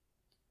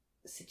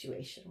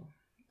situation.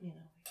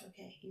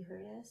 Okay, you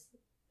heard us.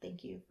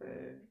 thank you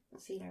for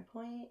seeing our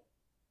point.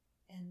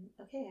 And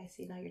okay, I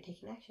see now you're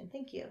taking action.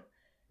 Thank you.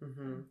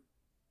 Mm-hmm.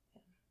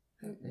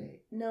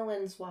 No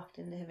one's walked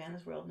into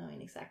Havana's world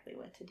knowing exactly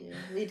what to do.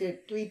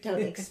 We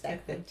don't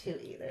expect them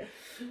to either.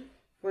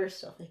 We're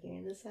still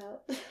figuring this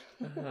out.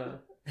 Uh-huh.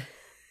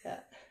 Yeah.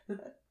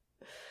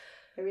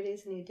 Every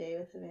day's a new day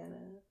with Havana.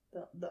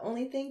 The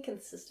only thing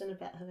consistent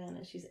about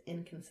Havana is she's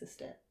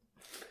inconsistent.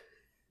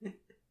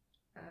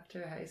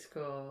 After high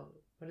school,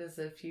 what does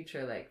the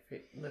future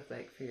look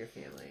like for your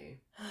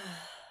family?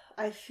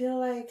 I feel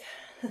like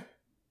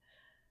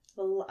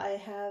well, I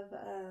have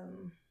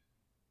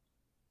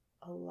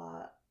a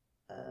lot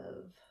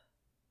of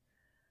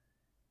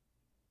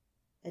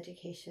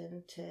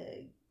education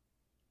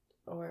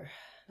or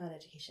not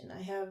education.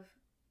 I have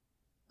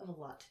a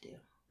lot to do.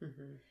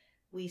 Mm-hmm.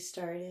 We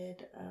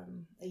started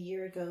a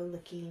year ago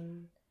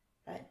looking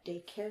at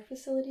daycare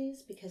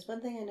facilities because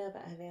one thing I know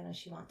about Havana,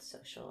 she wants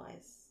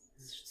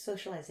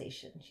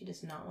socialization. She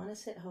does not want to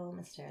sit home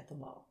and stare at the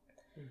wall.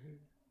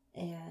 Mm-hmm.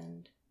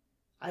 And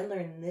I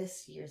learned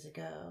this years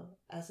ago.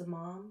 As a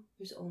mom,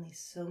 there's only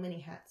so many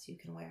hats you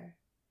can wear.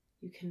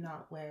 You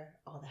cannot wear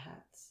all the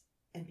hats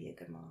and be a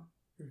good mom.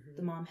 Mm-hmm.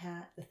 The mom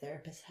hat, the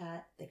therapist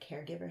hat, the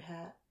caregiver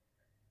hat,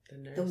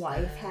 the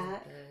wife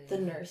hat, the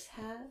nurse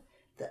hat,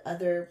 the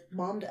other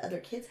mom to other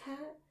kids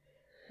hat,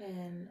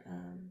 and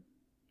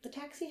the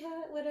taxi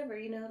hat, whatever,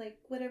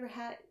 whatever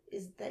hat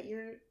is that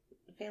your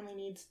family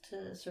needs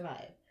to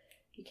survive.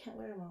 You can't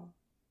wear them all.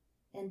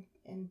 And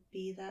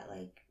be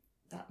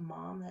that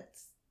mom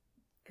that's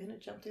gonna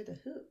jump through the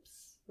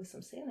hoops with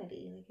some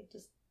sanity.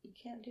 You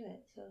can't do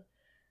it. So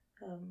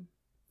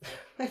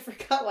I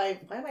forgot why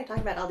am I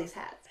talking about all these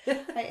hats?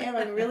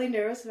 I'm really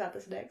nervous about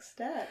this next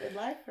step in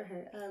life for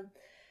her.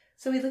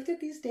 So we looked at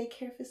these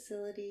daycare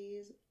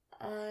facilities.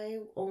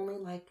 I only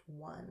liked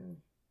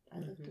one. I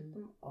looked at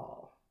them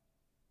all.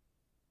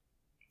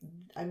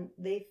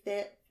 They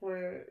fit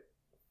for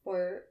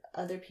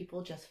other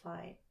people just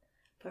fine.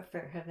 But for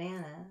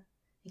Havana,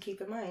 and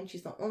keep in mind,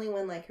 she's the only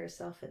one like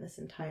herself in this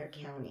entire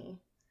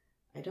county.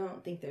 I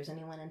don't think there's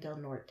anyone in Del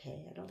Norte.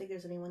 I don't think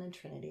there's anyone in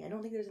Trinity. I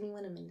don't think there's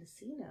anyone in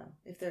Mendocino.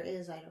 If there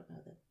is, I don't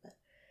know them.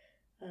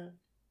 But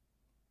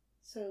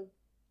so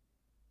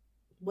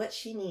what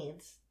she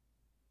needs,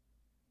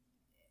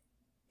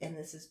 and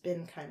this has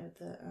been kind of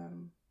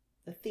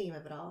the theme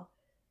of it all,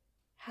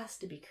 has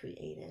to be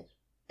created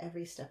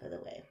every step of the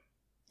way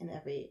in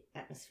every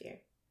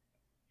atmosphere.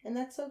 And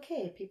that's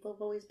okay. People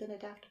have always been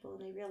adaptable,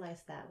 and they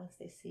realize that once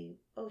they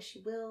see, oh, she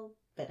will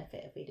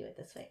benefit if we do it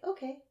this way.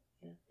 Okay.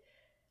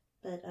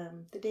 But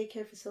the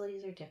daycare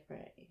facilities are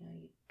different.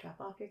 You drop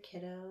off your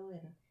kiddo,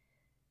 and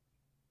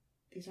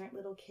these aren't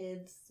little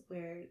kids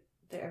where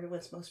they're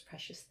everyone's most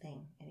precious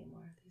thing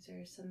anymore. These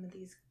are some of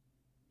these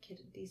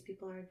kids. These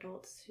people are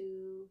adults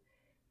who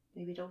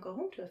maybe don't go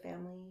home to a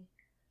family,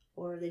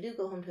 or they do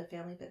go home to a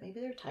family, but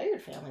maybe they're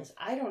tired families.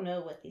 I don't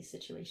know what these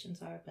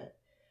situations are, but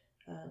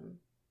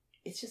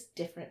it's just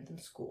different than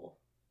school,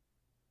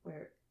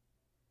 where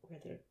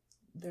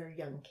they're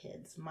young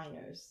kids,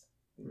 minors,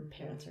 and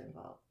parents are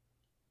involved.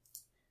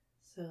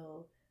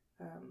 So,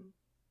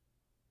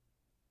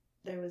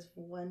 there was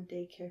one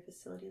daycare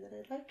facility that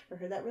I liked for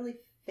her that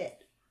really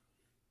fit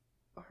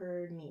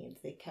her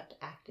needs. They kept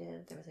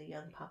active. There was a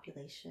young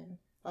population.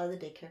 A lot of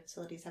the daycare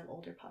facilities have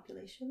older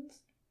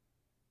populations.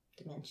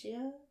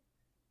 Dementia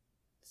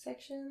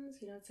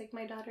sections. It's like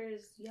my daughter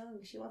is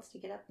young. She wants to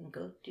get up and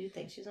go do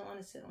things. She doesn't want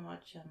to sit and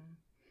watch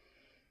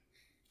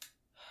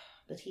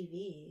the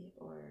TV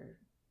or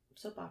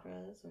soap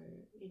operas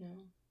or,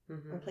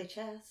 or play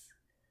chess.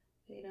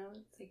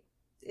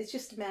 It's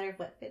just a matter of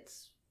what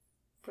fits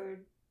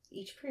for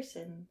each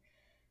person.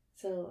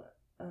 So,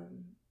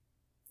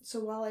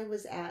 so while I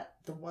was at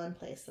the one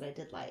place that I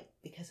did like,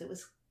 because it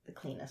was the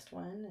cleanest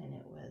one, and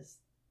it was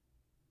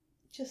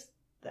just,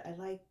 I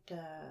liked,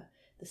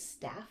 the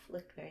staff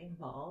looked very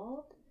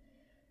involved.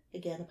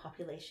 Again, the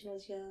population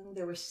was young.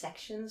 There were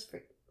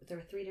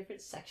 3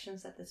 different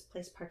sections that this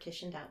place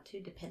partitioned out to,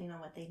 depending on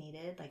what they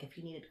needed. Like if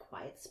you needed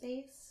quiet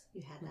space,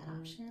 you had that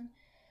option.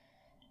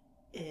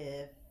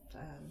 If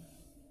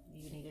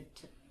you needed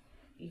to,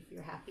 if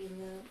you're happy in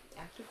the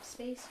active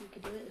space, you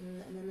could do it,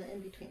 and then the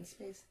in-between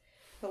space.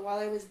 But while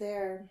I was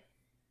there,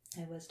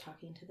 I was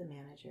talking to the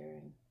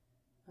manager,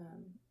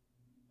 and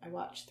I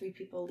watched 3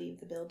 people leave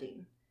the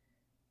building.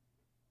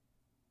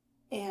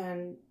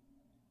 And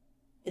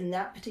in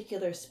that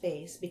particular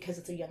space, because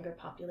it's a younger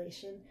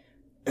population,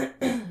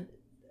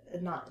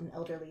 not an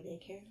elderly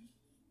daycare,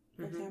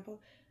 for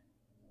example,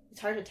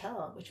 it's hard to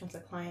tell which one's a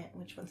client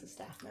and which one's a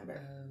staff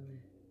member.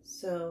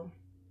 So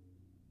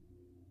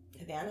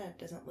Havana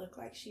doesn't look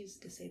like she's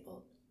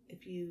disabled.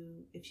 If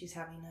she's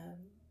having a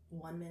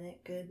 1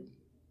 minute good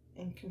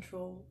and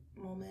control-ish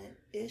moment,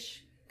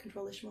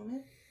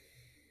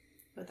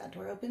 with that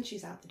door open,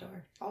 she's out the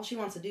door. All she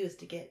wants to do is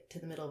to get to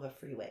the middle of a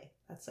freeway.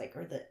 That's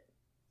or the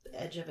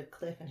edge of a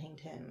cliff in Hang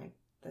Ten.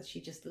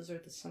 Those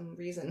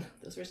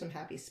are some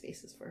happy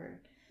spaces for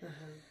her.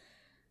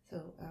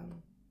 So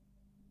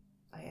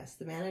I asked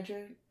the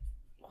manager,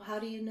 well, how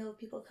do you know if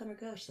people come or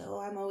go? She said, oh,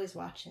 I'm always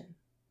watching.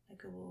 I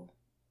go, well,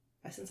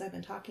 since I've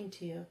been talking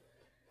to you,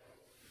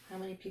 how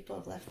many people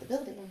have left the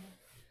building?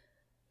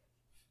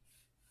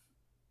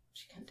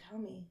 She couldn't tell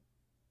me.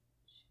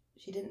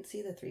 She didn't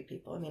see the 3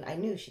 people. I mean, I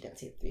knew she didn't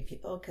see the 3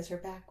 people because her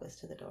back was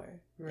to the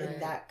door. Right.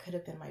 And that could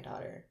have been my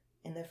daughter.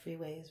 And the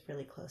freeway is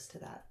really close to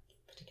that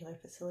particular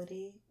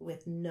facility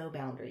with no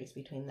boundaries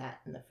between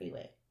that and the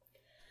freeway.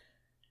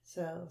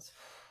 So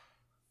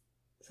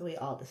we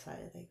all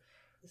decided, like,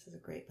 this is a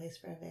great place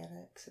for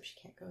Havana, except she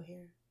can't go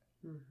here.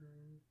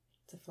 Mm-hmm.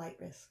 It's a flight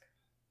risk.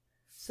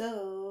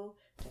 So,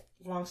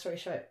 long story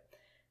short,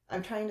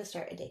 I'm trying to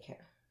start a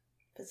daycare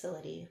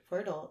facility for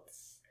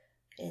adults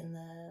in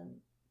the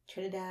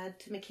Trinidad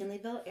to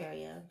McKinleyville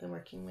area. I've been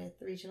working with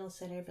the regional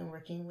center. I've been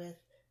working with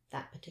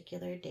that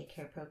particular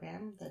daycare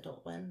program, the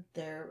adult one.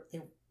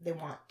 They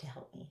want to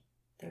help me.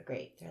 They're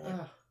great. They're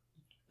like,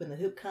 when the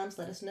hoop comes,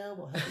 let us know.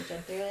 We'll help you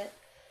jump through it.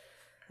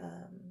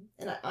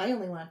 And I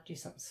only want to do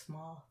something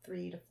small,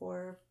 3 to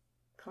 4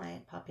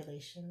 client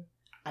population.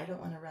 I don't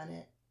want to run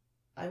it.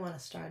 I want to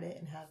start it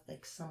and have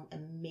like some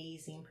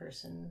amazing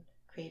person,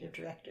 creative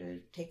director,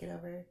 take it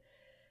over.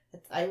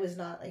 I was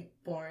not like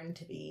born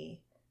to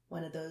be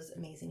one of those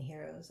amazing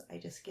heroes. I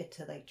just get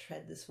to like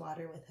tread this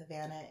water with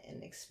Havana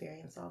and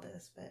experience all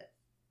this, but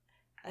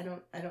I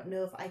don't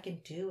know if I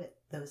can do what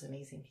those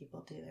amazing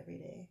people do every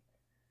day.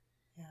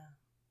 Yeah.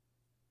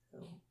 So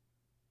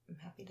I'm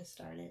happy to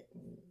start it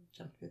and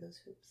jump through those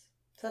hoops.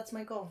 So that's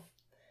my goal.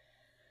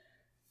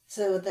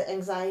 So the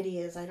anxiety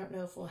is I don't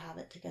know if we'll have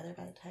it together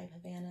by the time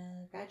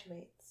Havana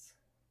graduates.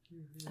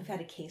 Mm-hmm. I've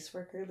had a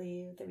caseworker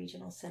leave the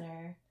regional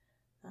center.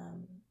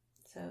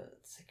 So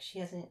it's like she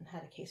hasn't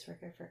had a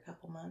caseworker for a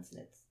couple months, and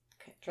it's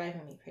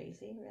driving me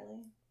crazy, really,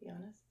 to be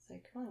honest. It's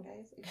like, come on,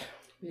 guys.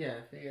 Yeah,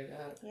 figure it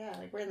out. Yeah,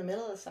 like we're in the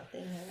middle of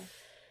something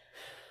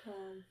here.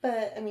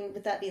 But, I mean,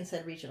 with that being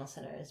said, regional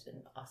center has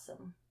been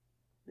awesome.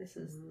 This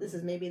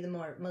is maybe the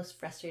most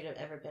frustrated I've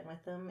ever been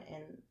with them,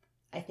 and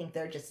I think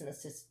they're just in a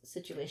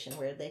situation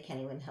where they can't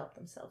even help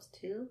themselves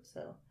too.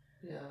 So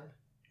yeah,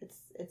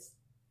 it's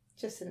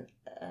just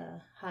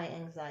a high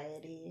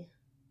anxiety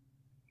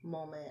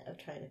moment of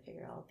trying to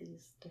figure all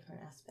these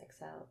different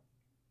aspects out.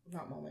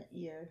 Not moment,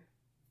 year,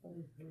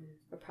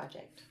 or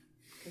project.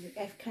 Because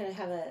I kind of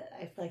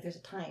I feel like there's a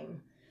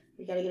time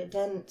we got to get it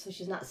done, so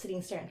she's not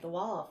sitting staring at the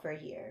wall for a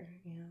year.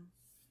 You know,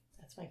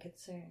 that's my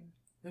concern.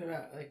 What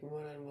about like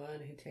one-on-one?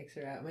 Who takes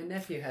her out? My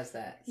nephew has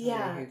that.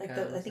 Yeah, like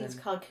I think it's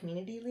called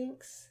Community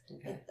Links.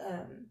 Okay.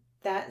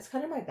 That is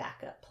kind of my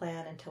backup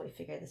plan until we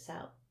figure this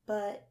out.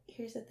 But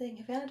here's the thing: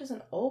 Havana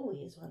doesn't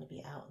always want to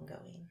be out and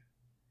going.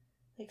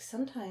 Like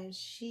sometimes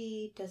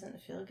she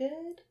doesn't feel good.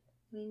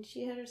 I mean,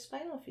 she had her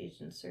spinal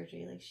fusion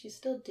surgery. Like she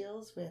still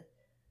deals with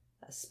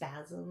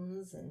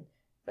spasms and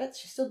Rett.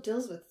 She still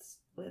deals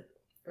with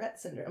Rett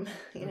syndrome.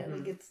 You know,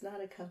 like it's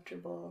not a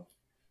comfortable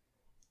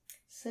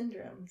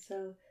syndrome.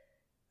 So.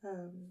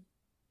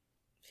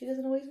 She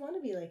doesn't always want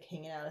to be like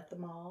hanging out at the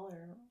mall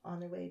or on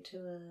their way to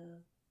a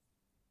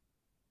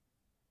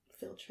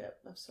field trip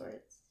of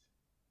sorts.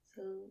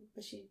 So,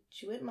 but she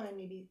wouldn't mind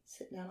maybe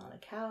sitting down on a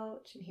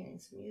couch and hearing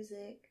some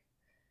music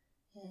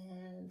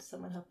and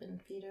someone helping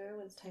feed her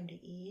when it's time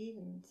to eat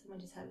and someone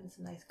just having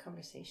some nice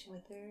conversation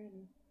with her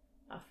and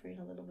offering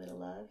a little bit of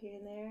love here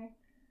and there.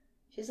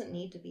 She doesn't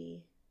need to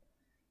be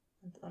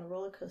on a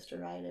roller coaster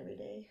ride every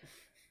day.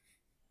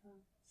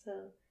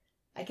 So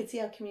I could see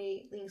how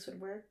Community Links would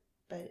work,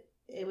 but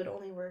it would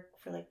only work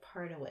for like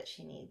part of what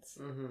she needs.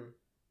 Mm-hmm.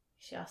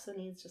 She also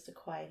needs just a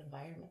quiet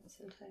environment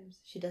sometimes.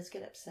 She does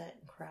get upset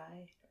and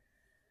cry.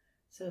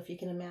 So if you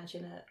can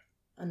imagine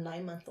a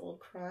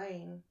 9-month-old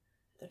crying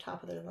at the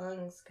top of their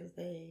lungs because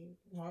they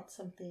want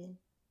something,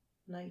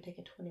 now you take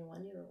a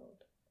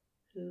 21-year-old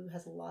who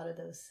has a lot of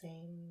those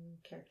same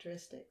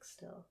characteristics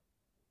still.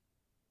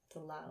 It's a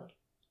loud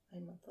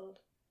 9-month-old.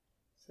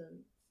 So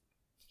you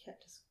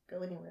can't just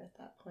go anywhere at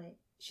that point.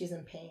 She's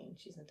in pain,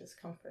 she's in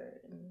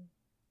discomfort, and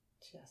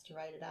she has to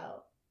write it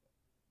out.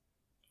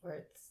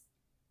 Or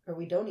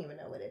we don't even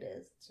know what it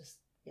is. It's just,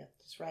 you have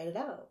to just write it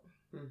out.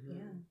 Mm-hmm.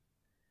 Yeah.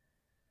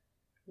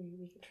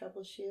 We can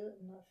troubleshoot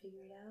and not figure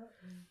it out.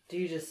 Do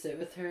you just sit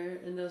with her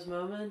in those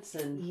moments?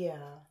 And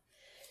yeah.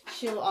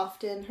 She'll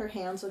often, her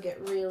hands will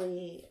get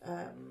really,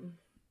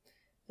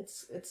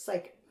 it's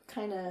like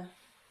kind of,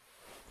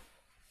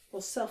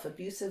 well,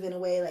 self-abusive in a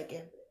way, like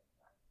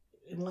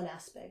in one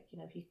aspect, you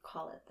know, if you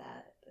call it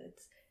that.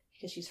 It's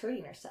because she's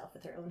hurting herself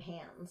with her own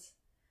hands.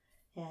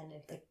 And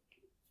if like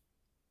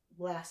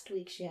last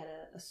week she had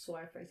a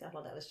sore, for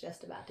example, that was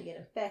just about to get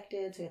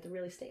infected, so you have to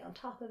really stay on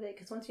top of it,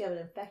 because once you have an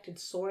infected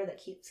sore that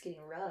keeps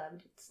getting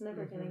rubbed, it's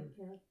never gonna,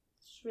 you know,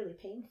 it's really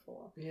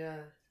painful. Yeah.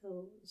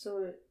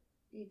 So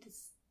you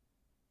just,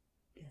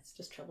 it's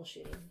just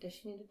troubleshooting. Does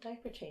she need a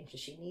diaper change? Does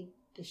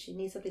she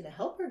need something to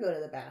help her go to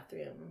the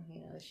bathroom?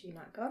 You know, is she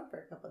not gone for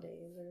a couple of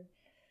days,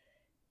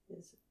 or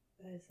is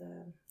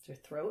her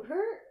throat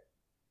hurt?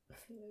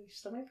 You know, your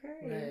stomach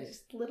hurt? Right. You know,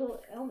 just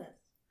little ailments.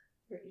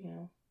 Or, you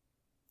know,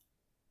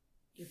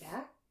 your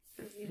back.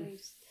 You know,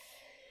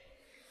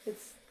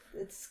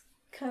 it's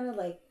kind of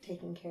like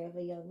taking care of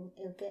a young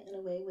infant in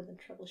a way when the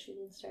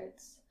troubleshooting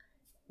starts.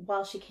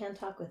 While she can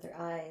talk with her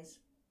eyes,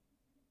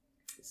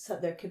 so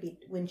there could be,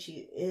 when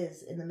she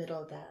is in the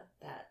middle of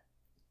that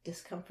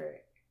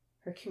discomfort,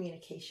 her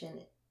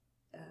communication,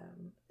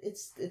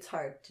 it's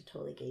hard to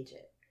totally gauge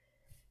it.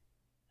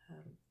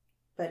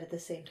 But at the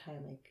same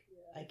time, like,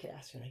 I could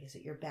ask her, like, is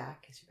it your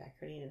back? Is your back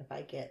hurting? And if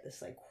I get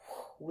this, like,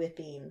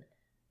 whipping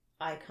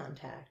eye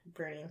contact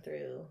burning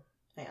through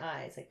my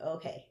eyes, like,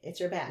 okay, it's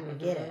your back. I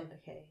get it.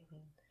 Okay.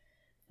 And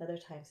other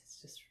times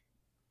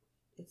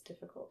it's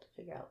difficult to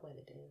figure out what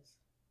it is.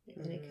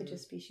 And it could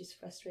just be she's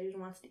frustrated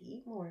and wants to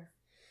eat more.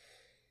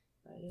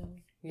 But,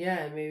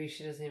 yeah, and maybe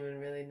she doesn't even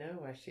really know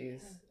why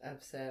she's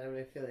upset. I mean,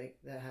 I feel like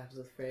that happens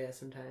with Freya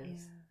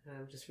sometimes. Yeah.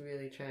 And I'm just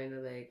really trying to,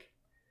 like,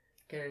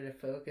 get her to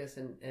focus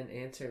and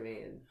answer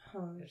me. And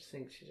I just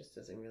think she just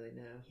doesn't really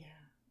know. Yeah.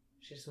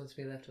 She just wants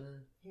to be left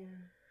alone.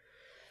 Yeah.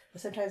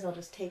 But sometimes I'll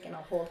just take and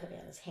I'll hold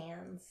Havana's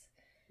hands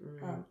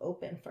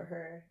open for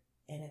her.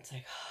 And it's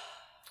like,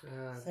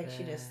 it's like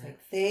she just like,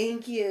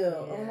 thank you.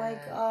 Yeah. Oh my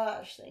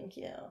gosh, thank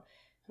you.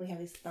 We have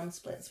these thumb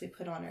splits we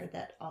put on her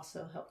that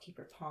also help keep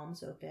her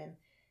palms open.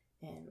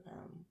 And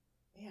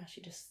she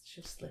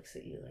just looks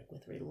at you like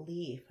with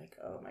relief, like,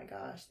 oh my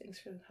gosh, thanks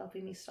for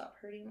helping me stop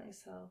hurting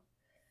myself.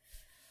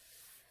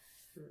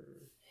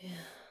 Yeah.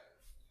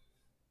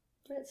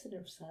 Brett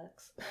syndrome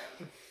sucks.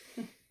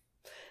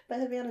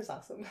 But Havana's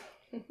awesome.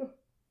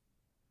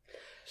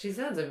 She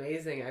sounds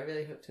amazing. I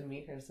really hope to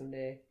meet her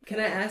someday. Can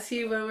I ask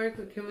you one more?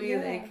 Can we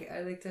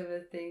I like to have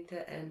a thing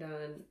to end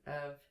on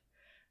of.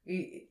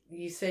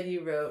 You said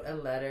you wrote a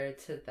letter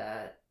to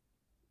that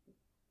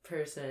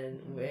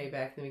person way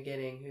back in the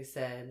beginning who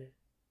said,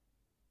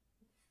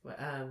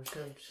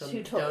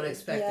 don't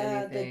expect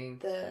anything.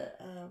 The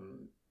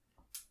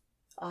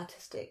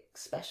autistic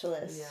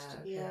specialist.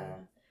 Yeah. Okay. Yeah.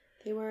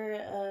 They were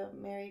a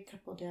married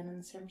couple down in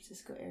the San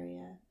Francisco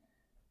area.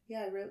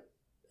 Yeah, I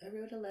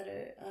wrote a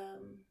letter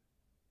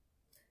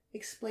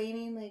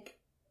explaining, like,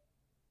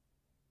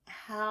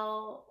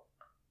 how,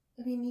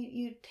 I mean,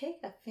 you take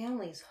a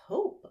family's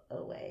hope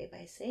away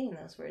by saying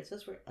those words.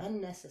 Those were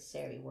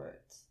unnecessary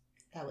words.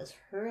 That was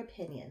her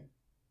opinion.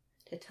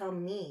 To tell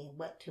me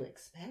what to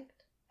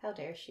expect? How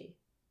dare she?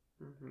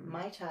 Mm-hmm.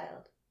 My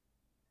child.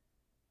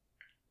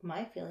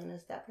 My feeling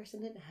is that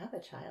person didn't have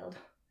a child.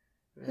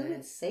 Right. Who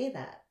would say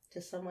that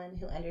to someone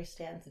who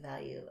understands the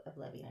value of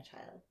loving a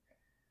child?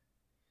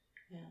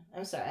 Yeah,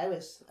 I'm sorry. I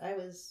was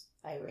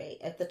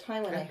irate at the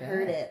time when I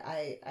heard it.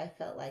 I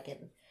felt like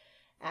an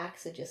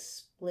axe had just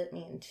split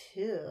me in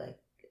two. Like,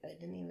 I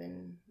didn't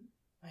even.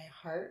 My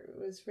heart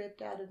was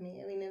ripped out of me.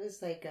 I mean, it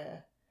was like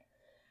I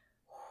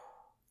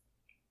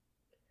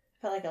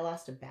felt like I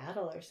lost a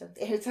battle or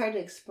something. It's hard to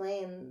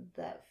explain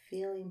that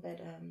feeling,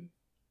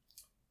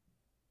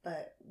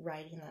 but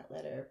writing that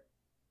letter,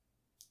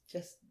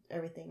 just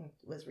everything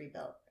was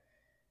rebuilt.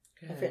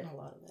 Good. I've written a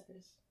lot of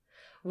letters.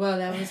 Well,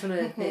 that was one of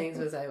the things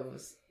was I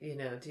was, do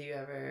you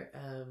ever,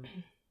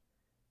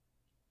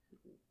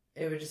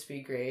 it would just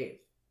be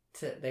great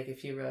to, like,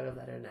 if you wrote a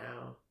letter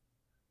now,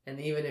 and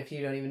even if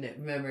you don't even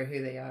remember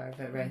who they are,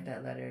 but write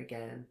that letter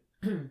again,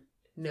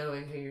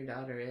 knowing who your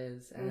daughter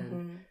is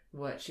and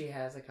what she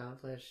has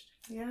accomplished.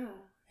 Yeah,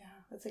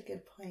 that's a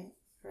good point,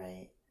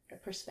 right? A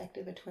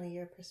perspective, a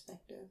 20-year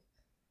perspective.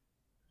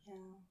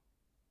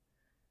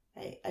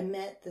 Yeah. I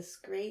met this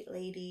great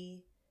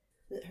lady.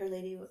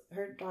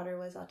 Her daughter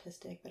was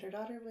autistic, but her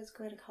daughter was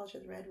going to college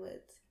at the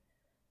Redwoods.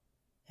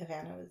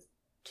 Havana was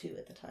 2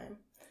 at the time.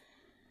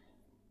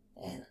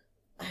 And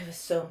I was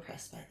so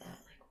impressed by that.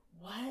 Like,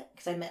 what?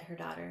 Because I met her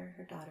daughter.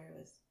 Her daughter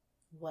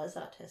was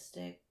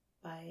autistic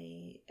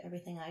by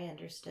everything I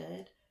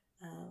understood.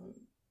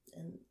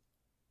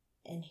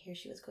 And here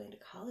she was going to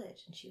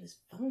college and she was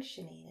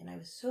functioning. And I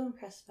was so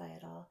impressed by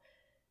it all.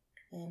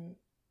 And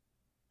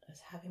I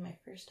was having my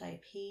first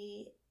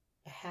IEP.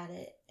 I had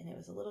it, and it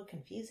was a little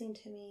confusing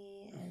to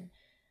me, and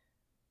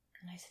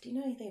I said, do you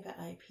know anything about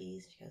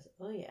IEPs? And she goes,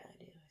 oh yeah, I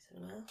do. I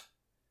said, well,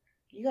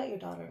 you got your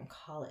daughter in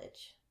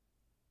college.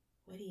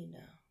 What do you know?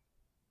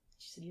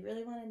 She said, you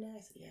really want to know? I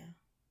said, yeah.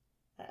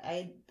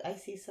 I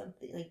see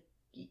something, like,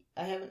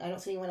 I don't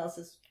see anyone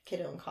else's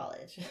kiddo in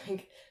college.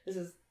 Like, this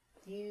is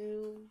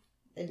you.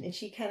 And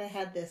she kind of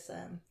had this,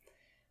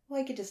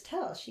 I could just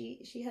tell.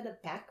 She had a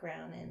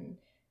background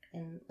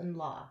in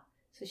law.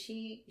 So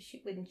she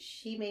when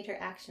she made her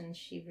actions,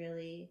 she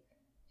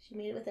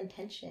made it with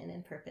intention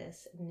and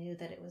purpose, and knew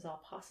that it was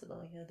all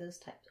possible, those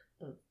types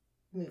of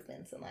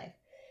movements in life.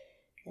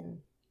 And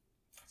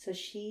so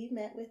she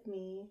met with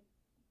me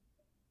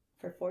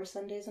for 4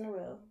 Sundays in a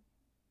row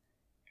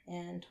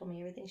and told me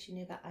everything she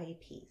knew about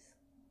IEPs.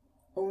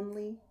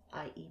 Only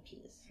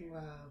IEPs.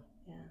 Wow.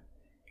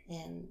 Yeah.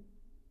 And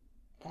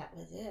that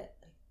was it.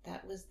 Like,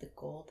 that was the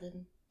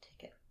golden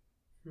ticket.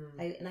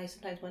 I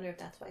sometimes wonder if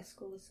that's why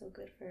school was so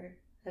good for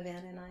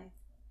Havana and I.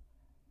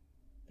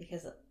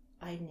 Because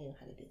I knew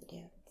how to do the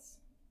dance.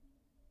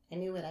 I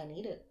knew what I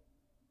needed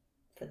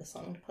for the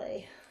song to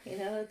play.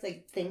 It's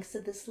like, thanks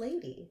to this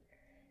lady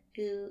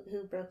who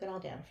broke it all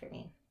down for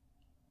me.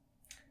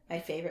 My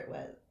favorite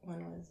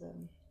one was,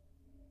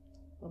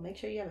 well, make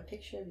sure you have a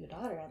picture of your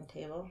daughter on the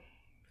table.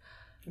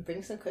 And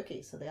bring some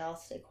cookies so they all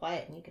stay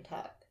quiet and you can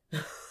talk.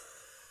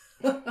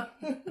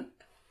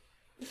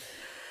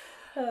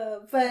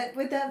 But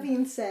with that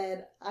being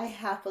said, I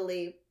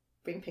happily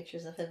bring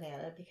pictures of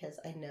Havana because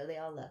I know they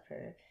all love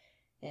her.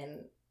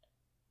 And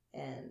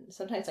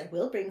sometimes I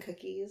will bring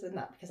cookies, and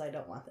not because I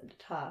don't want them to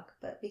talk,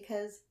 but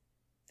because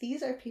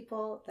these are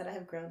people that I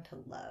have grown to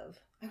love.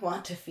 I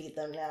want to feed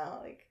them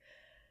now. Like,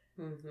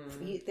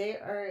 they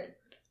are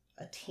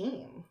a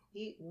team.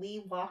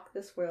 We walk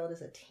this world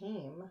as a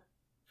team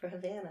for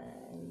Havana.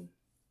 And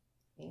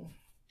I mean,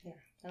 yeah,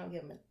 I don't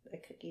give them a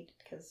cookie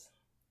because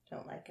I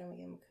don't like them. I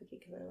give them a cookie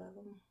because I love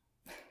them.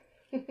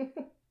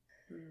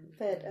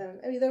 But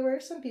I mean, there were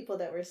some people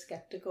that were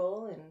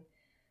skeptical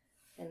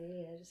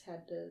and just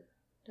had to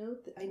know.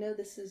 I know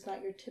this is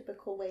not your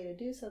typical way to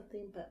do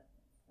something, but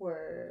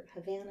for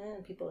Havana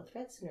and people with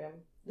Rett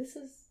syndrome, this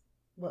is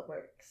what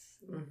works.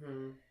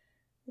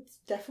 It's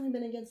definitely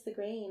been against the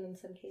grain in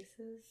some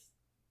cases,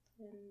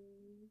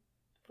 and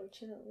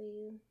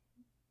fortunately,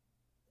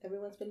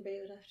 everyone's been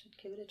brave enough to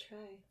give it a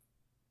try.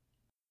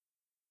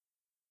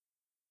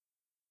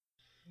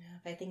 Yeah,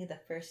 if I think of the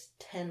first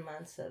 10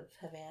 months of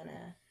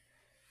Havana,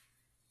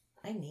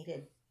 I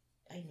needed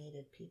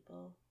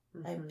people.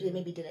 I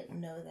maybe didn't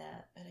know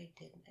that, but I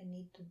did. I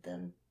needed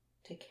them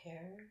to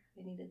care.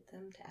 I needed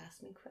them to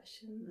ask me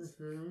questions.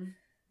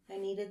 I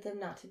needed them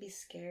not to be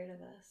scared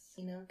of us,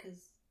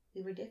 because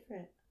we were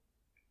different.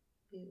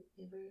 We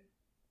were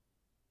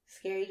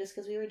scary just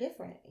because we were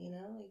different,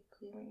 like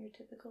we weren't your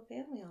typical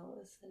family all of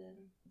a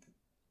sudden.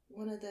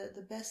 One of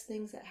the best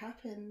things that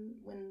happened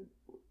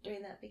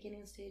during that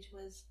beginning stage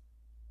was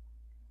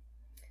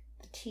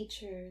the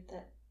teacher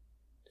that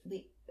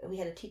we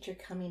had a teacher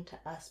coming to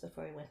us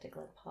before we went to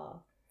Glen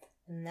Paul,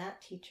 and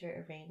that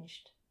teacher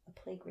arranged a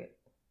play group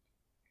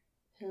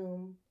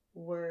when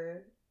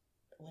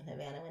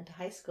Havana went to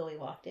high school, we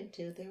walked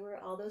into, there were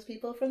all those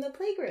people from the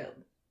play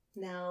group,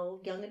 now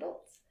young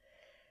adults.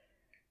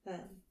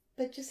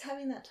 But just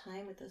having that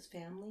time with those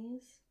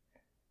families,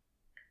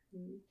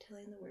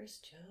 telling the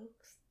worst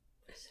jokes,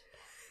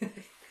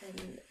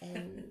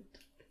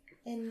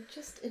 and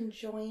just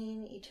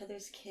enjoying each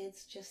other's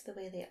kids just the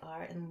way they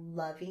are, and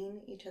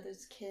loving each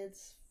other's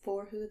kids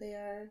for who they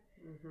are.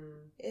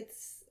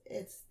 It's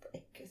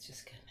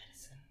just good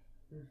medicine.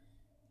 Yeah.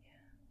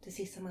 To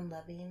see someone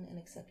loving and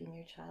accepting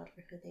your child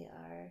for who they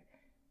are,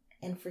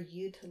 and for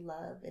you to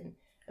love and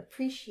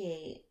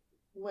appreciate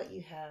what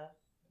you have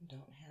and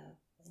don't have,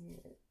 and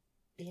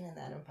being in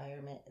that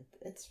environment,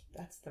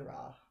 that's the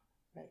raw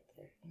right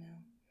there.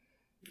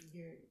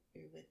 You're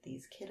with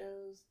these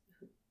kiddos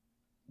who,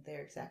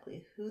 they're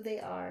exactly who they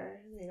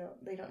are.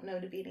 They don't know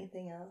to be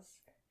anything else,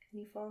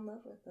 and you fall in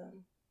love with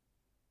them.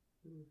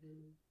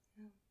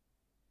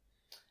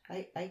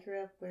 Yeah. I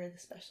grew up where the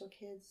special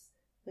kids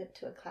went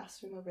to a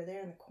classroom over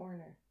there in the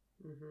corner,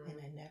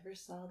 and I never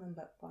saw them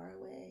but far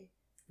away.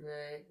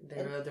 Right,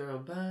 they rode their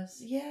own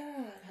bus.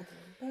 Yeah, had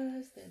their own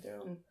bus. They had their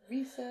own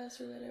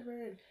recess or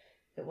whatever. And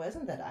it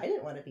wasn't that I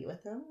didn't want to be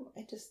with them.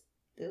 It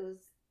was,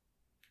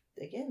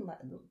 again,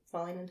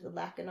 falling into the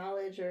lack of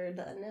knowledge or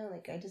the unknown.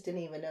 Like, I just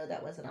didn't even know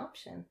that was an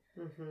option.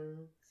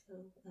 So,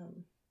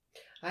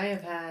 I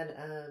have had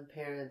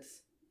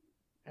parents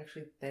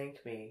actually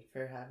thank me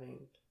for having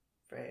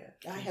Freya.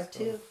 I have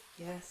too.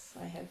 Yes,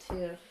 I have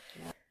too.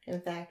 Yeah. In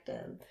fact,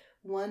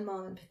 one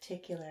mom in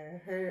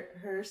particular,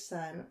 her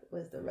son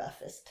was the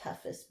roughest,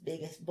 toughest,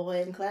 biggest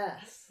boy in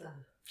class.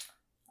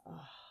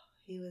 Oh,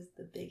 he was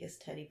the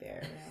biggest teddy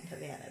bear around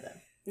Havana,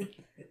 though.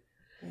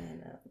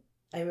 And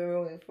I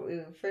remember when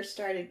we first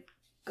started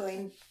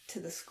going to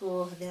the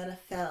school, Havana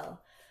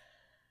fell.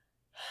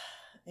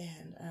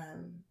 And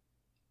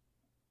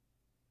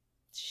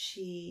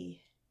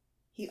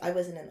I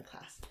wasn't in the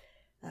class,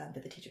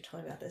 but the teacher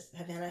told me about this.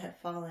 Havana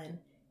had fallen,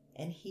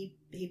 and he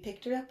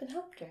picked her up and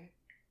helped her.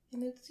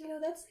 And it's,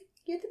 that's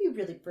like, you have to be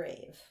really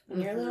brave when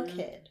you're a little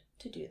kid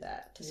to do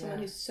that to someone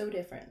who's so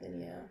different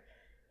than you.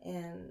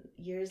 And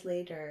years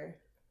later,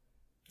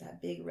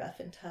 that big, rough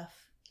and tough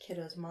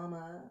kiddo's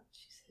mama,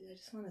 she said, I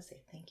just want to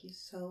say thank you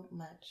so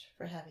much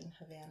for having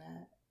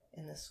Havana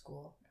in the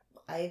school.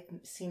 I've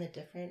seen a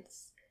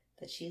difference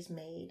that she's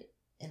made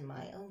in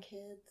my own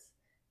kids,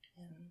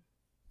 and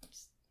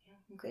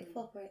I'm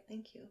grateful for it.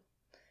 Thank you.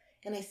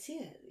 And I see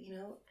it,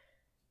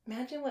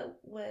 imagine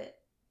what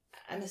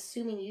I'm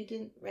assuming you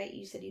didn't, right?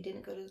 You said you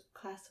didn't go to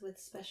class with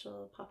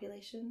special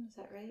population. Is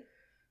that right?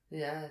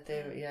 Yeah,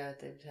 they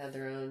had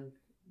their own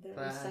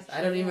class. Section.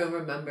 I don't even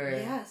remember.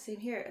 Yeah, same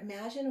here.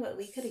 Imagine what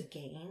we could have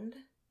gained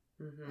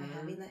by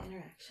having that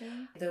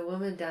interaction. The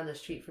woman down the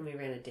street from me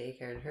ran a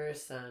daycare, and her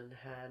son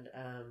had,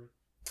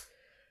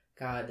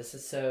 God, this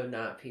is so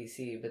not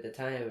PC, but at the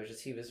time it was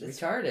just, he was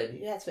retarded.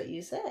 Yeah, that's what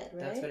you said,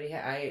 right? That's what he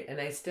had.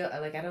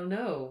 I don't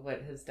know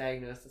what his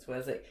diagnosis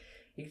was. Like,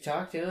 you could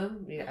talk to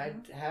him.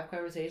 I'd have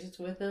conversations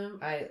with him.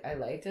 I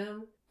liked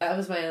him. That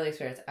was my only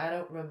experience. I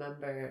don't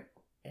remember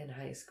in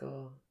high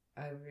school.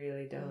 I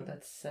really don't.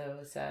 That's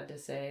so sad to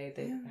say.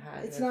 They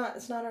had. It's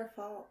not our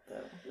fault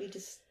though.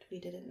 We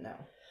didn't know.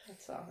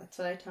 That's all. That's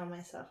what I tell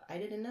myself. I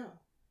didn't know.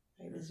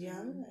 I was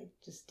young. I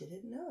just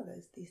didn't know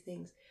these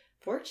things.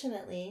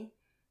 Fortunately,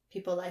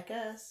 people like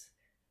us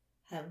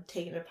have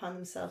taken it upon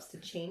themselves to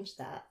change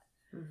that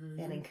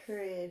and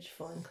encourage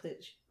full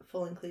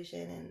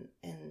inclusion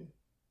and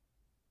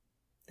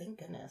thank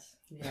goodness.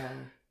 Yeah.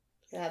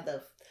 You had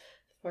the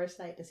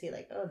foresight to see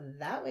like, oh,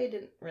 that way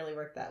didn't really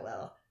work that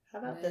well. How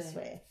about this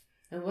way?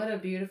 And what a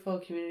beautiful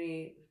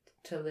community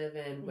to live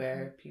in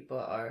where people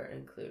are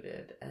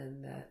included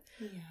and that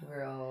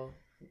we're all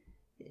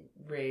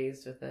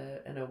raised with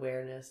an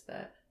awareness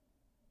that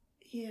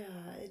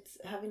it's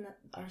having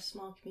our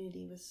small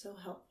community was so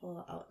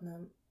helpful out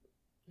in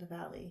the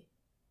valley.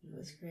 It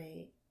was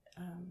great.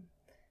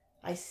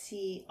 I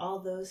see all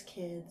those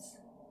kids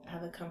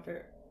have a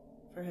comfort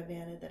for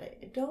Havana that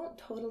I don't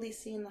totally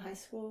see in the high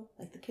school,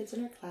 like the kids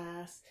in her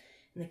class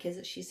and the kids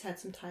that she's had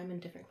some time in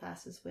different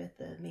classes with,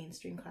 the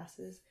mainstream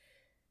classes,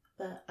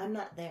 but I'm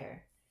not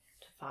there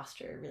to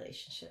foster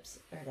relationships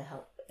or to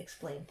help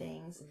explain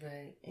things.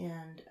 Right.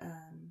 And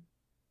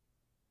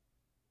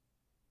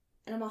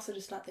I'm also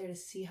just not there to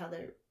see how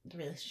the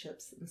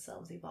relationships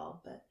themselves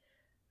evolve. But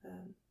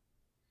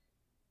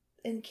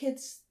and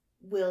kids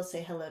will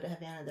say hello to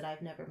Havana that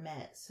I've never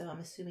met, so I'm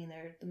assuming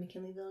they're the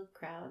McKinleyville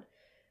crowd.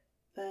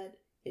 But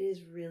it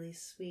is really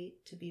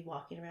sweet to be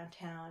walking around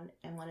town,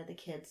 and one of the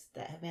kids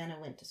that Havana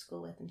went to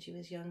school with, and she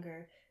was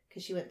younger,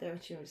 because she went there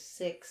when she was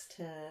 6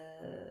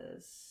 to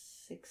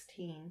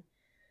 16,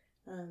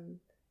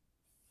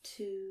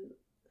 to,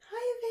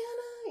 hi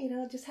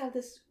Havana, just have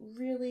this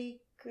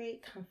really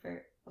great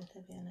comfort with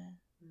Havana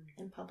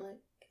in public,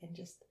 and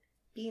just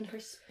be in her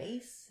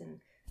space, and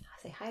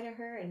say hi to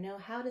her, and know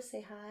how to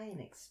say hi,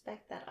 and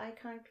expect that eye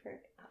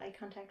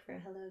contact for a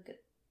hello, good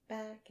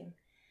back, and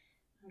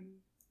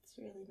it's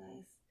really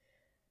nice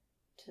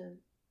to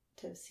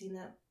have seen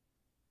that.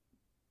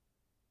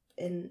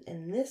 And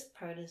this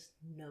part is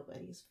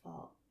nobody's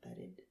fault, but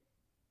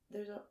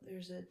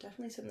there's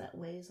definitely something that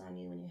weighs on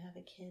you when you have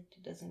a kid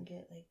who doesn't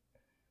get like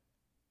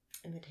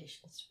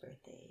invitations to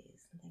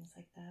birthdays and things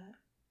like that.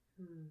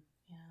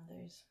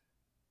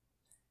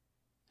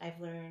 I've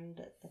learned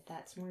that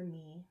that's more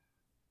me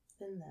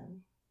than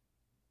them,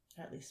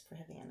 or at least for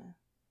Havana.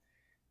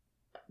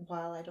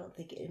 While I don't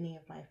think any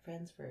of my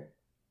friends were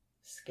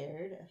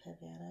scared of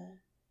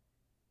Havana,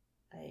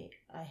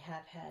 I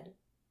have had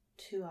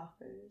 2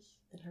 offers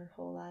in her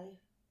whole life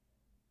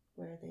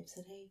where they've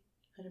said, hey,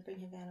 you want to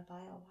bring Havana by?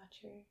 I'll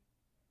watch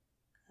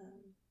her.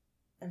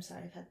 I'm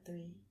sorry, I've had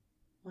 3.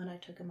 One, I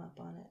took him up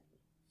on it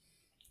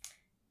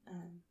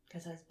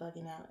because I was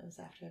bugging out. It was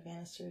after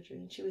Havana's surgery,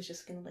 and she was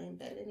just going to lay in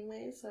bed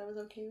anyway, so I was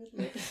okay with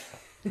it.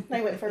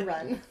 I went for a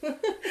run.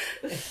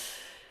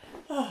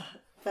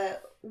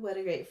 But what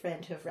a great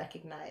friend to have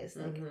recognized,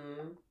 like,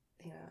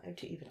 or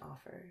to even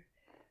offer.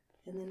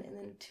 And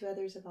then 2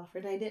 others have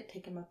offered, and I didn't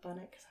take him up on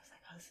it because I was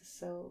like, oh, this is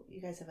so, you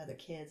guys have other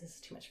kids, this is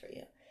too much for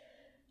you.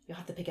 You'll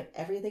have to pick up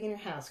everything in your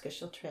house because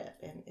she'll trip,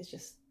 and it's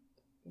just,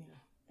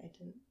 I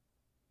didn't.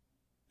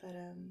 But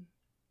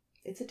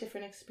it's a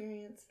different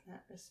experience in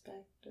that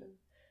respect of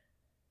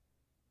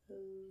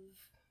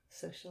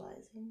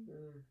socializing.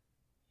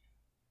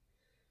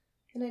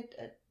 And I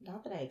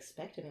not that I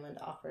expect anyone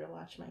to offer to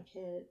watch my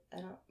kid. I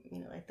don't,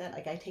 like that.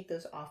 Like, I take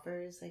those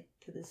offers, like,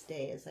 to this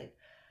day as, like,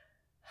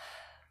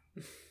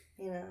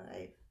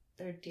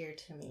 they're dear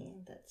to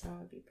me that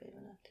someone would be brave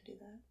enough to do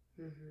that.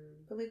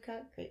 But we've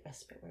got great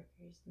respite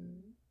workers,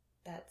 and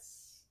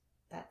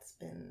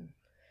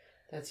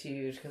that's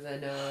huge, because I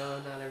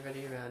know not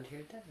everybody around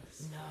here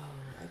does. No,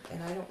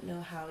 and I don't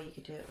know how you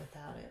could do it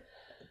without it.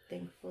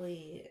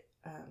 Thankfully,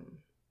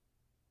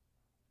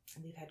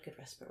 we've had good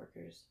respite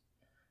workers,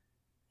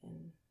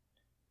 and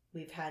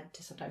we've had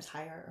to sometimes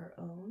hire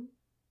our own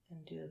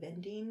and do a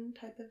vending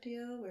type of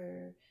deal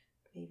where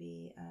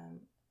maybe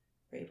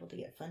we're able to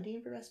get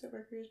funding for respite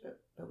workers,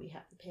 but we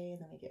have to pay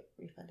and then we get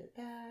refunded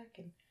back,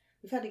 and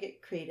we've had to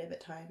get creative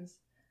at times.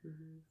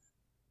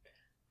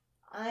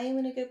 I'm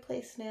in a good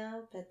place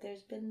now, but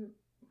there's been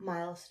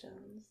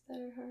milestones that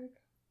are hard.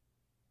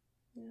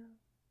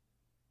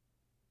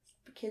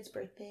 Kids'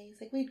 birthdays,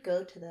 like, we'd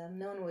go to them.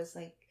 No one was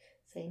like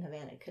saying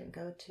Havana couldn't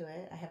go to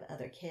it. I have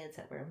other kids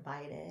that were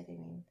invited. I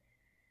mean,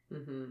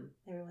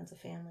 everyone's a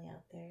family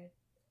out there,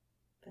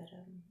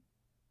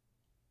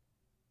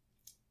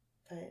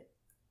 but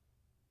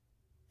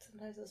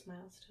sometimes those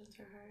milestones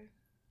are hard.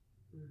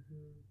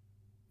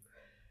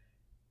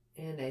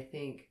 And I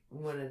think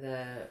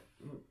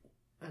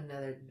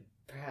another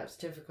perhaps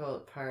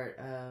difficult part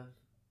of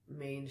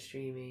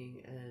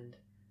mainstreaming and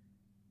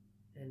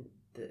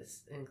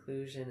this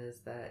inclusion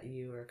is that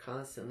you are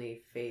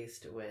constantly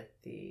faced with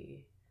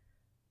the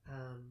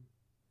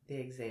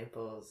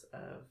examples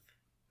of,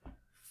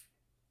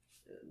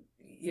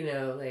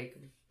 like,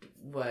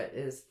 what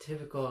is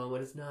typical and what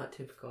is not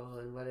typical,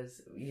 and what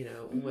is,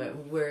 what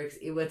works,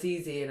 what's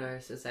easy in our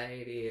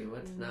society and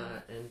what's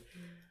not. And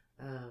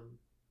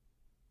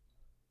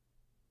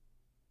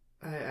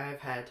I've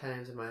had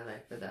times in my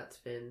life where that's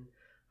been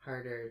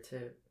harder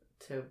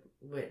to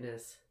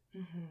witness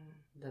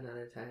than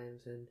other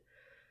times, and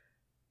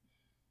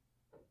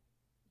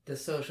the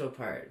social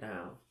part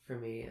now for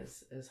me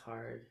is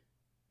hard.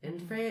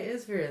 And Freya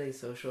is really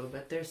social,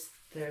 but there's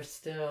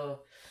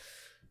still,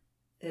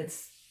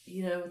 it's,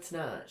 you know, it's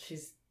not.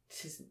 She's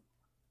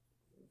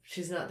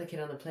not the kid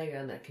on the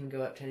playground that can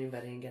go up to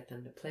anybody and get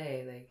them to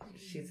play. Like,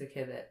 she's the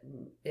kid that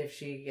if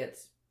she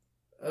gets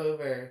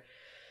over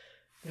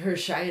her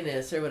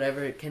shyness or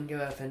whatever, can go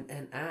up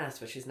and ask,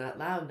 but she's not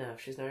loud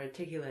enough. She's not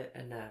articulate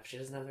enough. She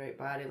doesn't have the right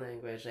body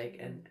language. Like,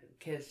 and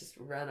kids just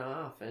run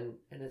off, and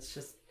it's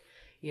just,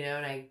 you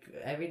know, and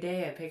every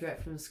day I pick her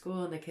up from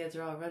school and the kids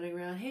are all running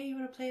around, hey, you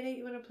want to play date?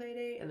 You want to play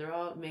date? And they're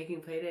all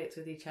making play dates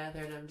with each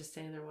other, and I'm just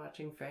standing there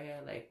watching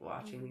Freya, like,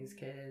 watching these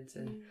kids.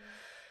 And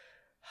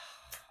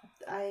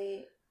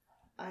I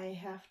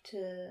have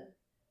to,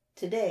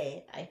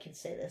 today I can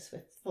say this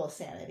with full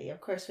sanity. Of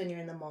course, when you're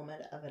in the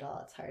moment of it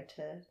all, it's hard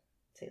to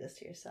say this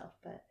to yourself,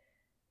 but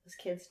those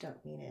kids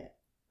don't mean it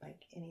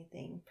like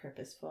anything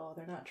purposeful.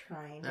 They're not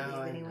trying to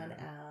leave anyone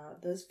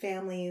out. Those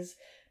families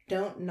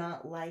don't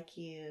not like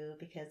you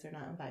because they're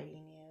not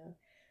inviting you.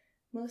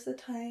 Most of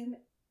the time,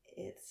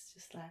 it's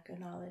just lack of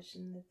knowledge,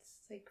 and it's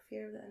like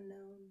fear of the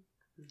unknown.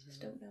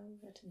 Just don't know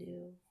what to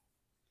do.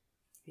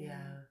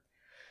 Yeah.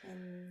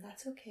 And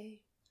that's okay.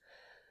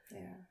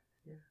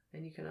 Yeah.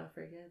 And you can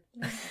offer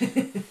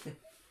again.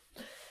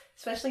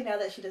 Especially now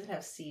that she doesn't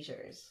have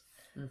seizures.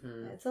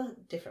 It's a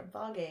different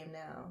ball game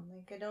now.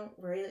 Like, I don't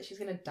worry that she's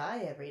gonna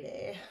die every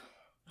day.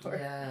 Or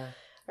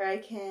I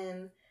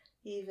can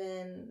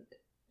even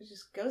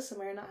just go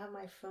somewhere and not have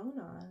my phone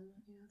on.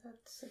 You know,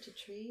 that's such a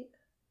treat.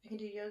 I can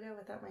do yoga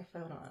without my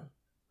phone on.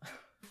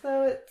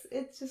 So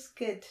it's just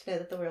good to know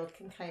that the world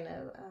can kind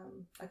of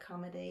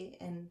accommodate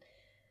and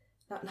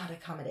not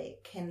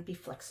accommodate, can be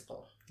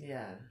flexible.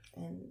 Yeah.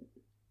 And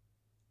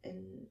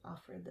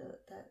offer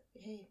that,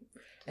 hey.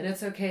 And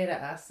it's okay to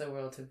ask the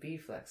world to be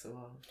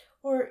flexible.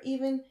 Or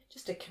even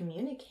just to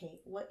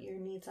communicate what your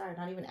needs are.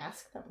 Not even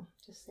ask them.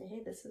 Just say,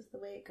 hey, this is the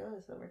way it goes.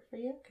 Does that work for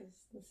you? Because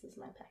this is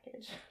my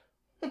package.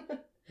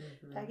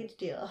 Package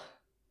deal.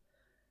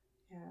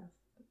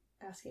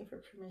 Yeah. Asking for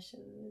permission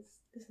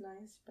is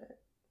nice, but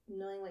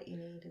knowing what you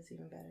need is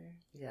even better.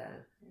 Yeah.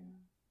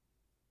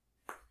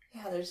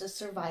 Yeah, there's a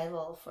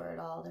survival for it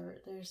all.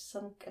 There's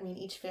some, I mean,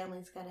 each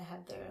family's got to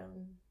have their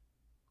own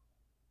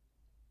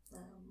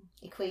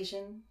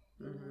equation,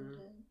 you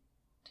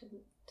know,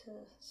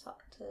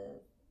 to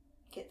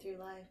get through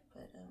life.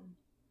 But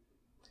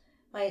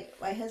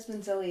my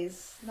husband's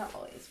always, not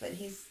always, but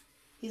he's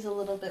a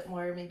little bit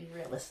more maybe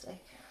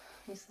realistic.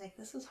 He's like,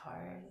 this is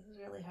hard. This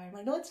is really hard. I'm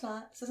like, no, it's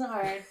not. This isn't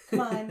hard.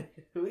 Come on.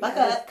 Buck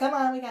up. Come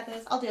on, we got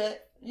this. I'll do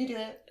it. You do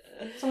it.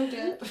 Someone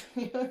do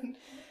it.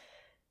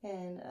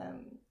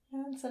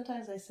 And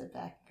sometimes I sit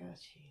back and go,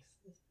 jeez,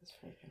 this is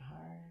freaking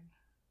hard.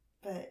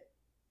 But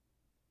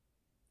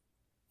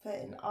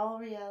in all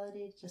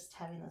reality, just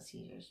having those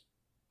seizures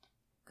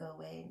go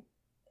away,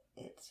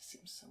 it just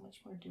seems so much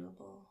more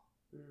doable.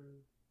 You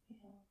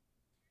know,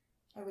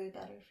 I worry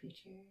about her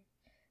future.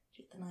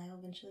 Judith and I will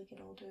eventually get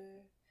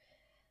older.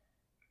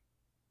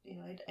 You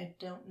know, I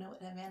don't know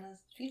what Havana's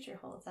future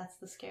holds. That's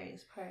the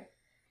scariest part.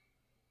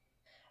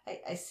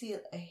 I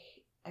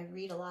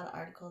read a lot of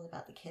articles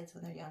about the kids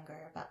when they're younger,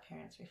 about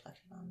parents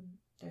reflecting on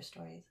their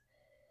stories.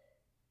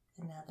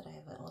 And now that I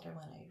have an older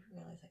one, I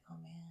realize, like, oh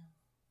man,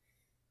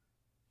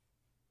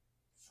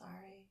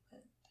 sorry,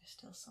 but there's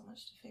still so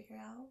much to figure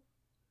out.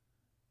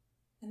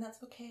 And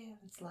that's okay.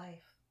 It's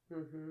life. A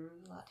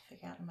lot to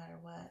figure out no matter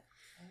what.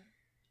 Right?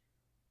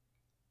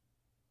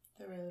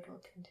 The road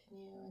will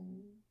continue,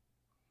 and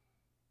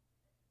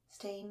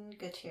staying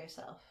good to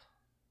yourself.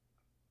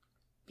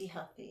 Be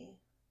healthy.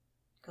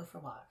 Go for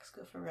walks.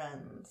 Go for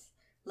runs.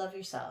 Love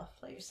yourself.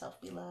 Let yourself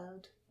be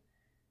loved.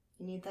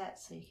 You need that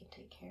so you can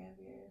take care of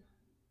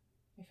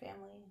your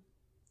family,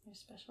 your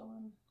special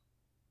one.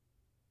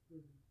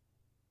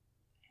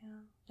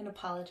 Yeah. And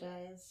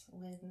apologize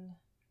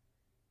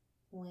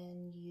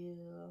when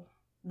you,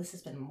 this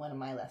has been one of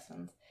my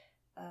lessons,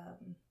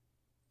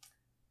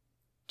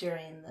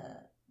 during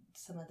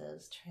some of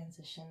those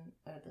transition,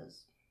 or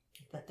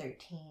the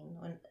 13,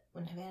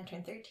 when Havana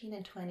turned 13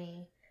 and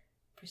 20,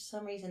 for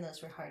some reason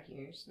those were hard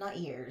years. Not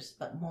years,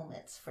 but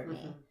moments for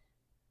me.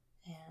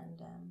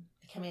 And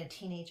becoming a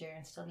teenager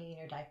and still needing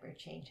your diaper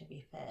changed and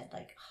be fed,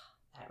 like,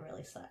 that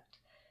really sucked.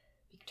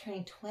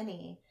 Turning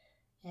 20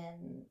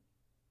 and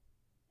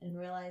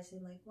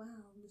realizing, like, wow,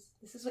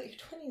 this is what your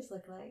 20s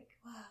look like.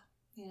 Wow.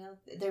 You know,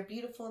 they're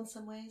beautiful in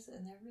some ways,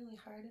 and they're really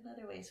hard in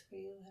other ways for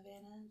you,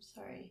 Havana. I'm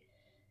sorry.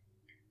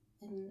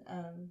 And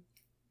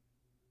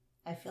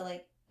I feel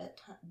like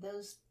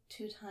those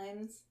 2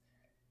 times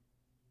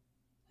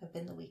have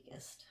been the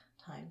weakest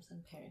times in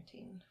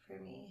parenting for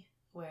me,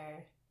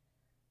 where,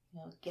 you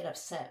know, get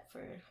upset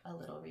for a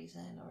little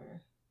reason,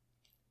 or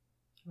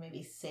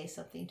maybe say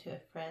something to a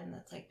friend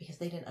that's like, because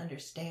they didn't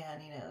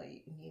understand, you know,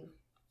 you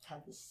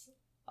have this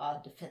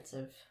odd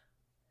defensive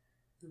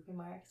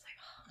remark. It's like,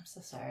 oh, I'm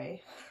so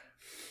sorry.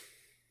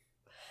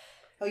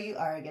 Oh, you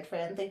are a good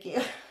friend. Thank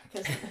you.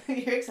 Because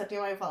you're accepting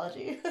my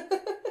apology.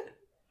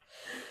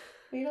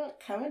 We don't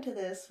come into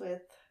this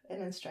with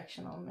an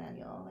instructional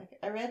manual. Like,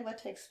 I read what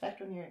to expect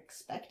when you're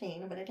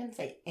expecting, but it didn't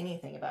say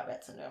anything about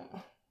Rett syndrome.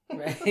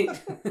 Right.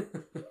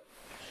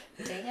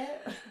 Dang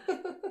it.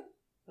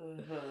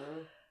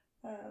 Uh-huh.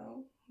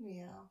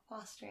 Yeah,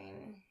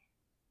 fostering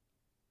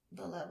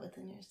the love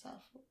within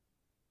yourself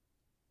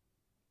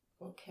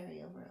will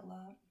carry over a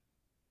lot.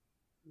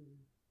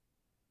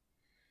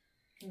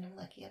 And I'm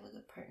lucky I have a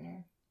good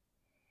partner.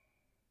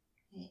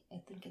 I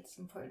think it's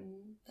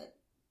important that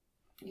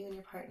you and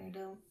your partner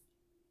don't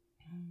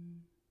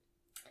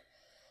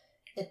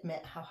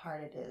admit how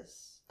hard it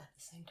is at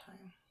the same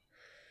time.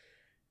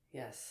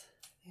 Yes.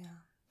 Yeah.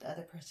 The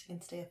other person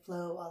can stay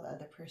afloat while the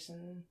other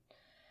person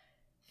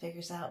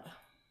figures out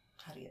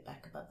how to get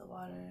back above the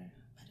water.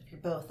 But if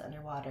you're both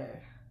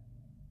underwater,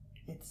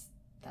 it's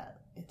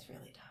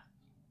really tough.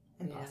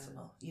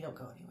 Impossible. Yeah. You don't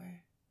go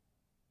anywhere.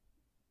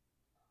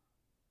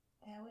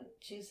 I wouldn't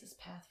choose this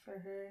path for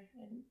her,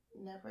 and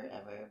never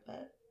ever,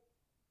 but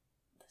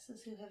this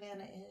is who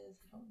Havana is.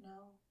 I don't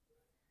know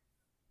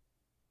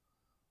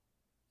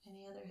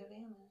any other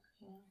Havana,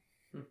 you know.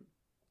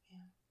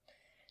 Yeah.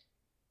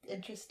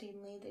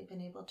 Interestingly, they've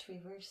been able to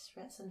reverse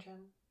Rett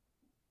syndrome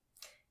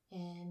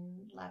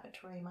in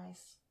laboratory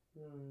mice.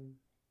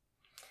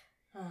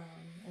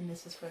 And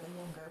this is for the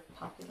younger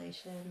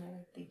population,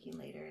 or thinking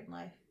later in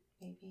life,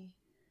 maybe.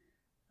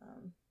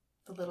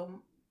 The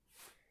little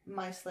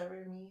mice lover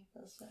in me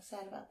was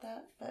sad about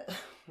that, but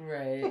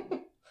right.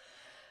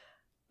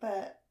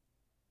 But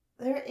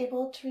they're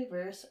able to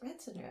reverse Rett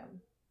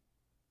syndrome.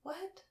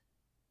 What?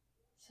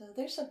 So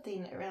there's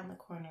something around the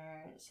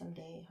corner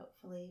someday,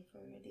 hopefully, for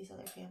these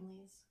other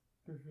families.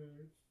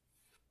 Mm-hmm.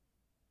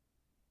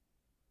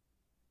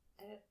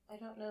 I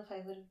don't know if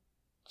I would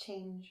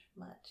change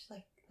much.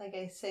 Like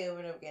I say over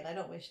and over again, I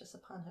don't wish this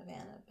upon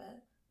Havana,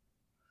 but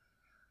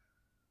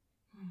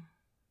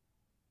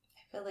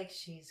I feel like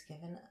she's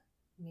given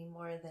me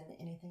more than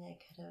anything I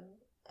could have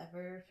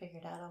ever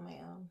figured out on my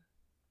own.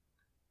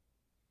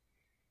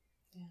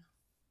 Yeah.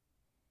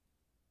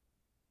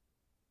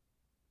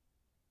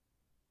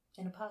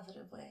 In a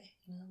positive way,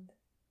 you know.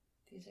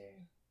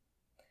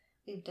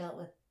 We've dealt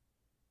with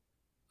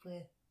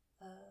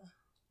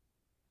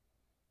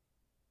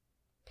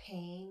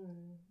pain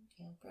and,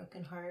 you know,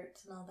 broken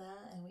hearts and all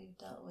that, and we've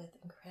dealt with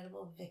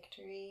incredible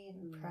victory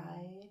and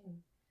pride,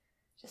 and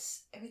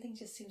just everything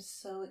just seems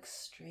so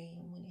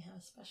extreme when you have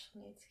a special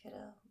needs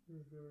kiddo.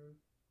 Mm-hmm.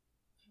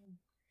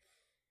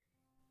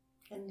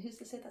 And who's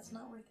to say that's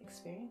not worth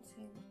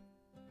experiencing?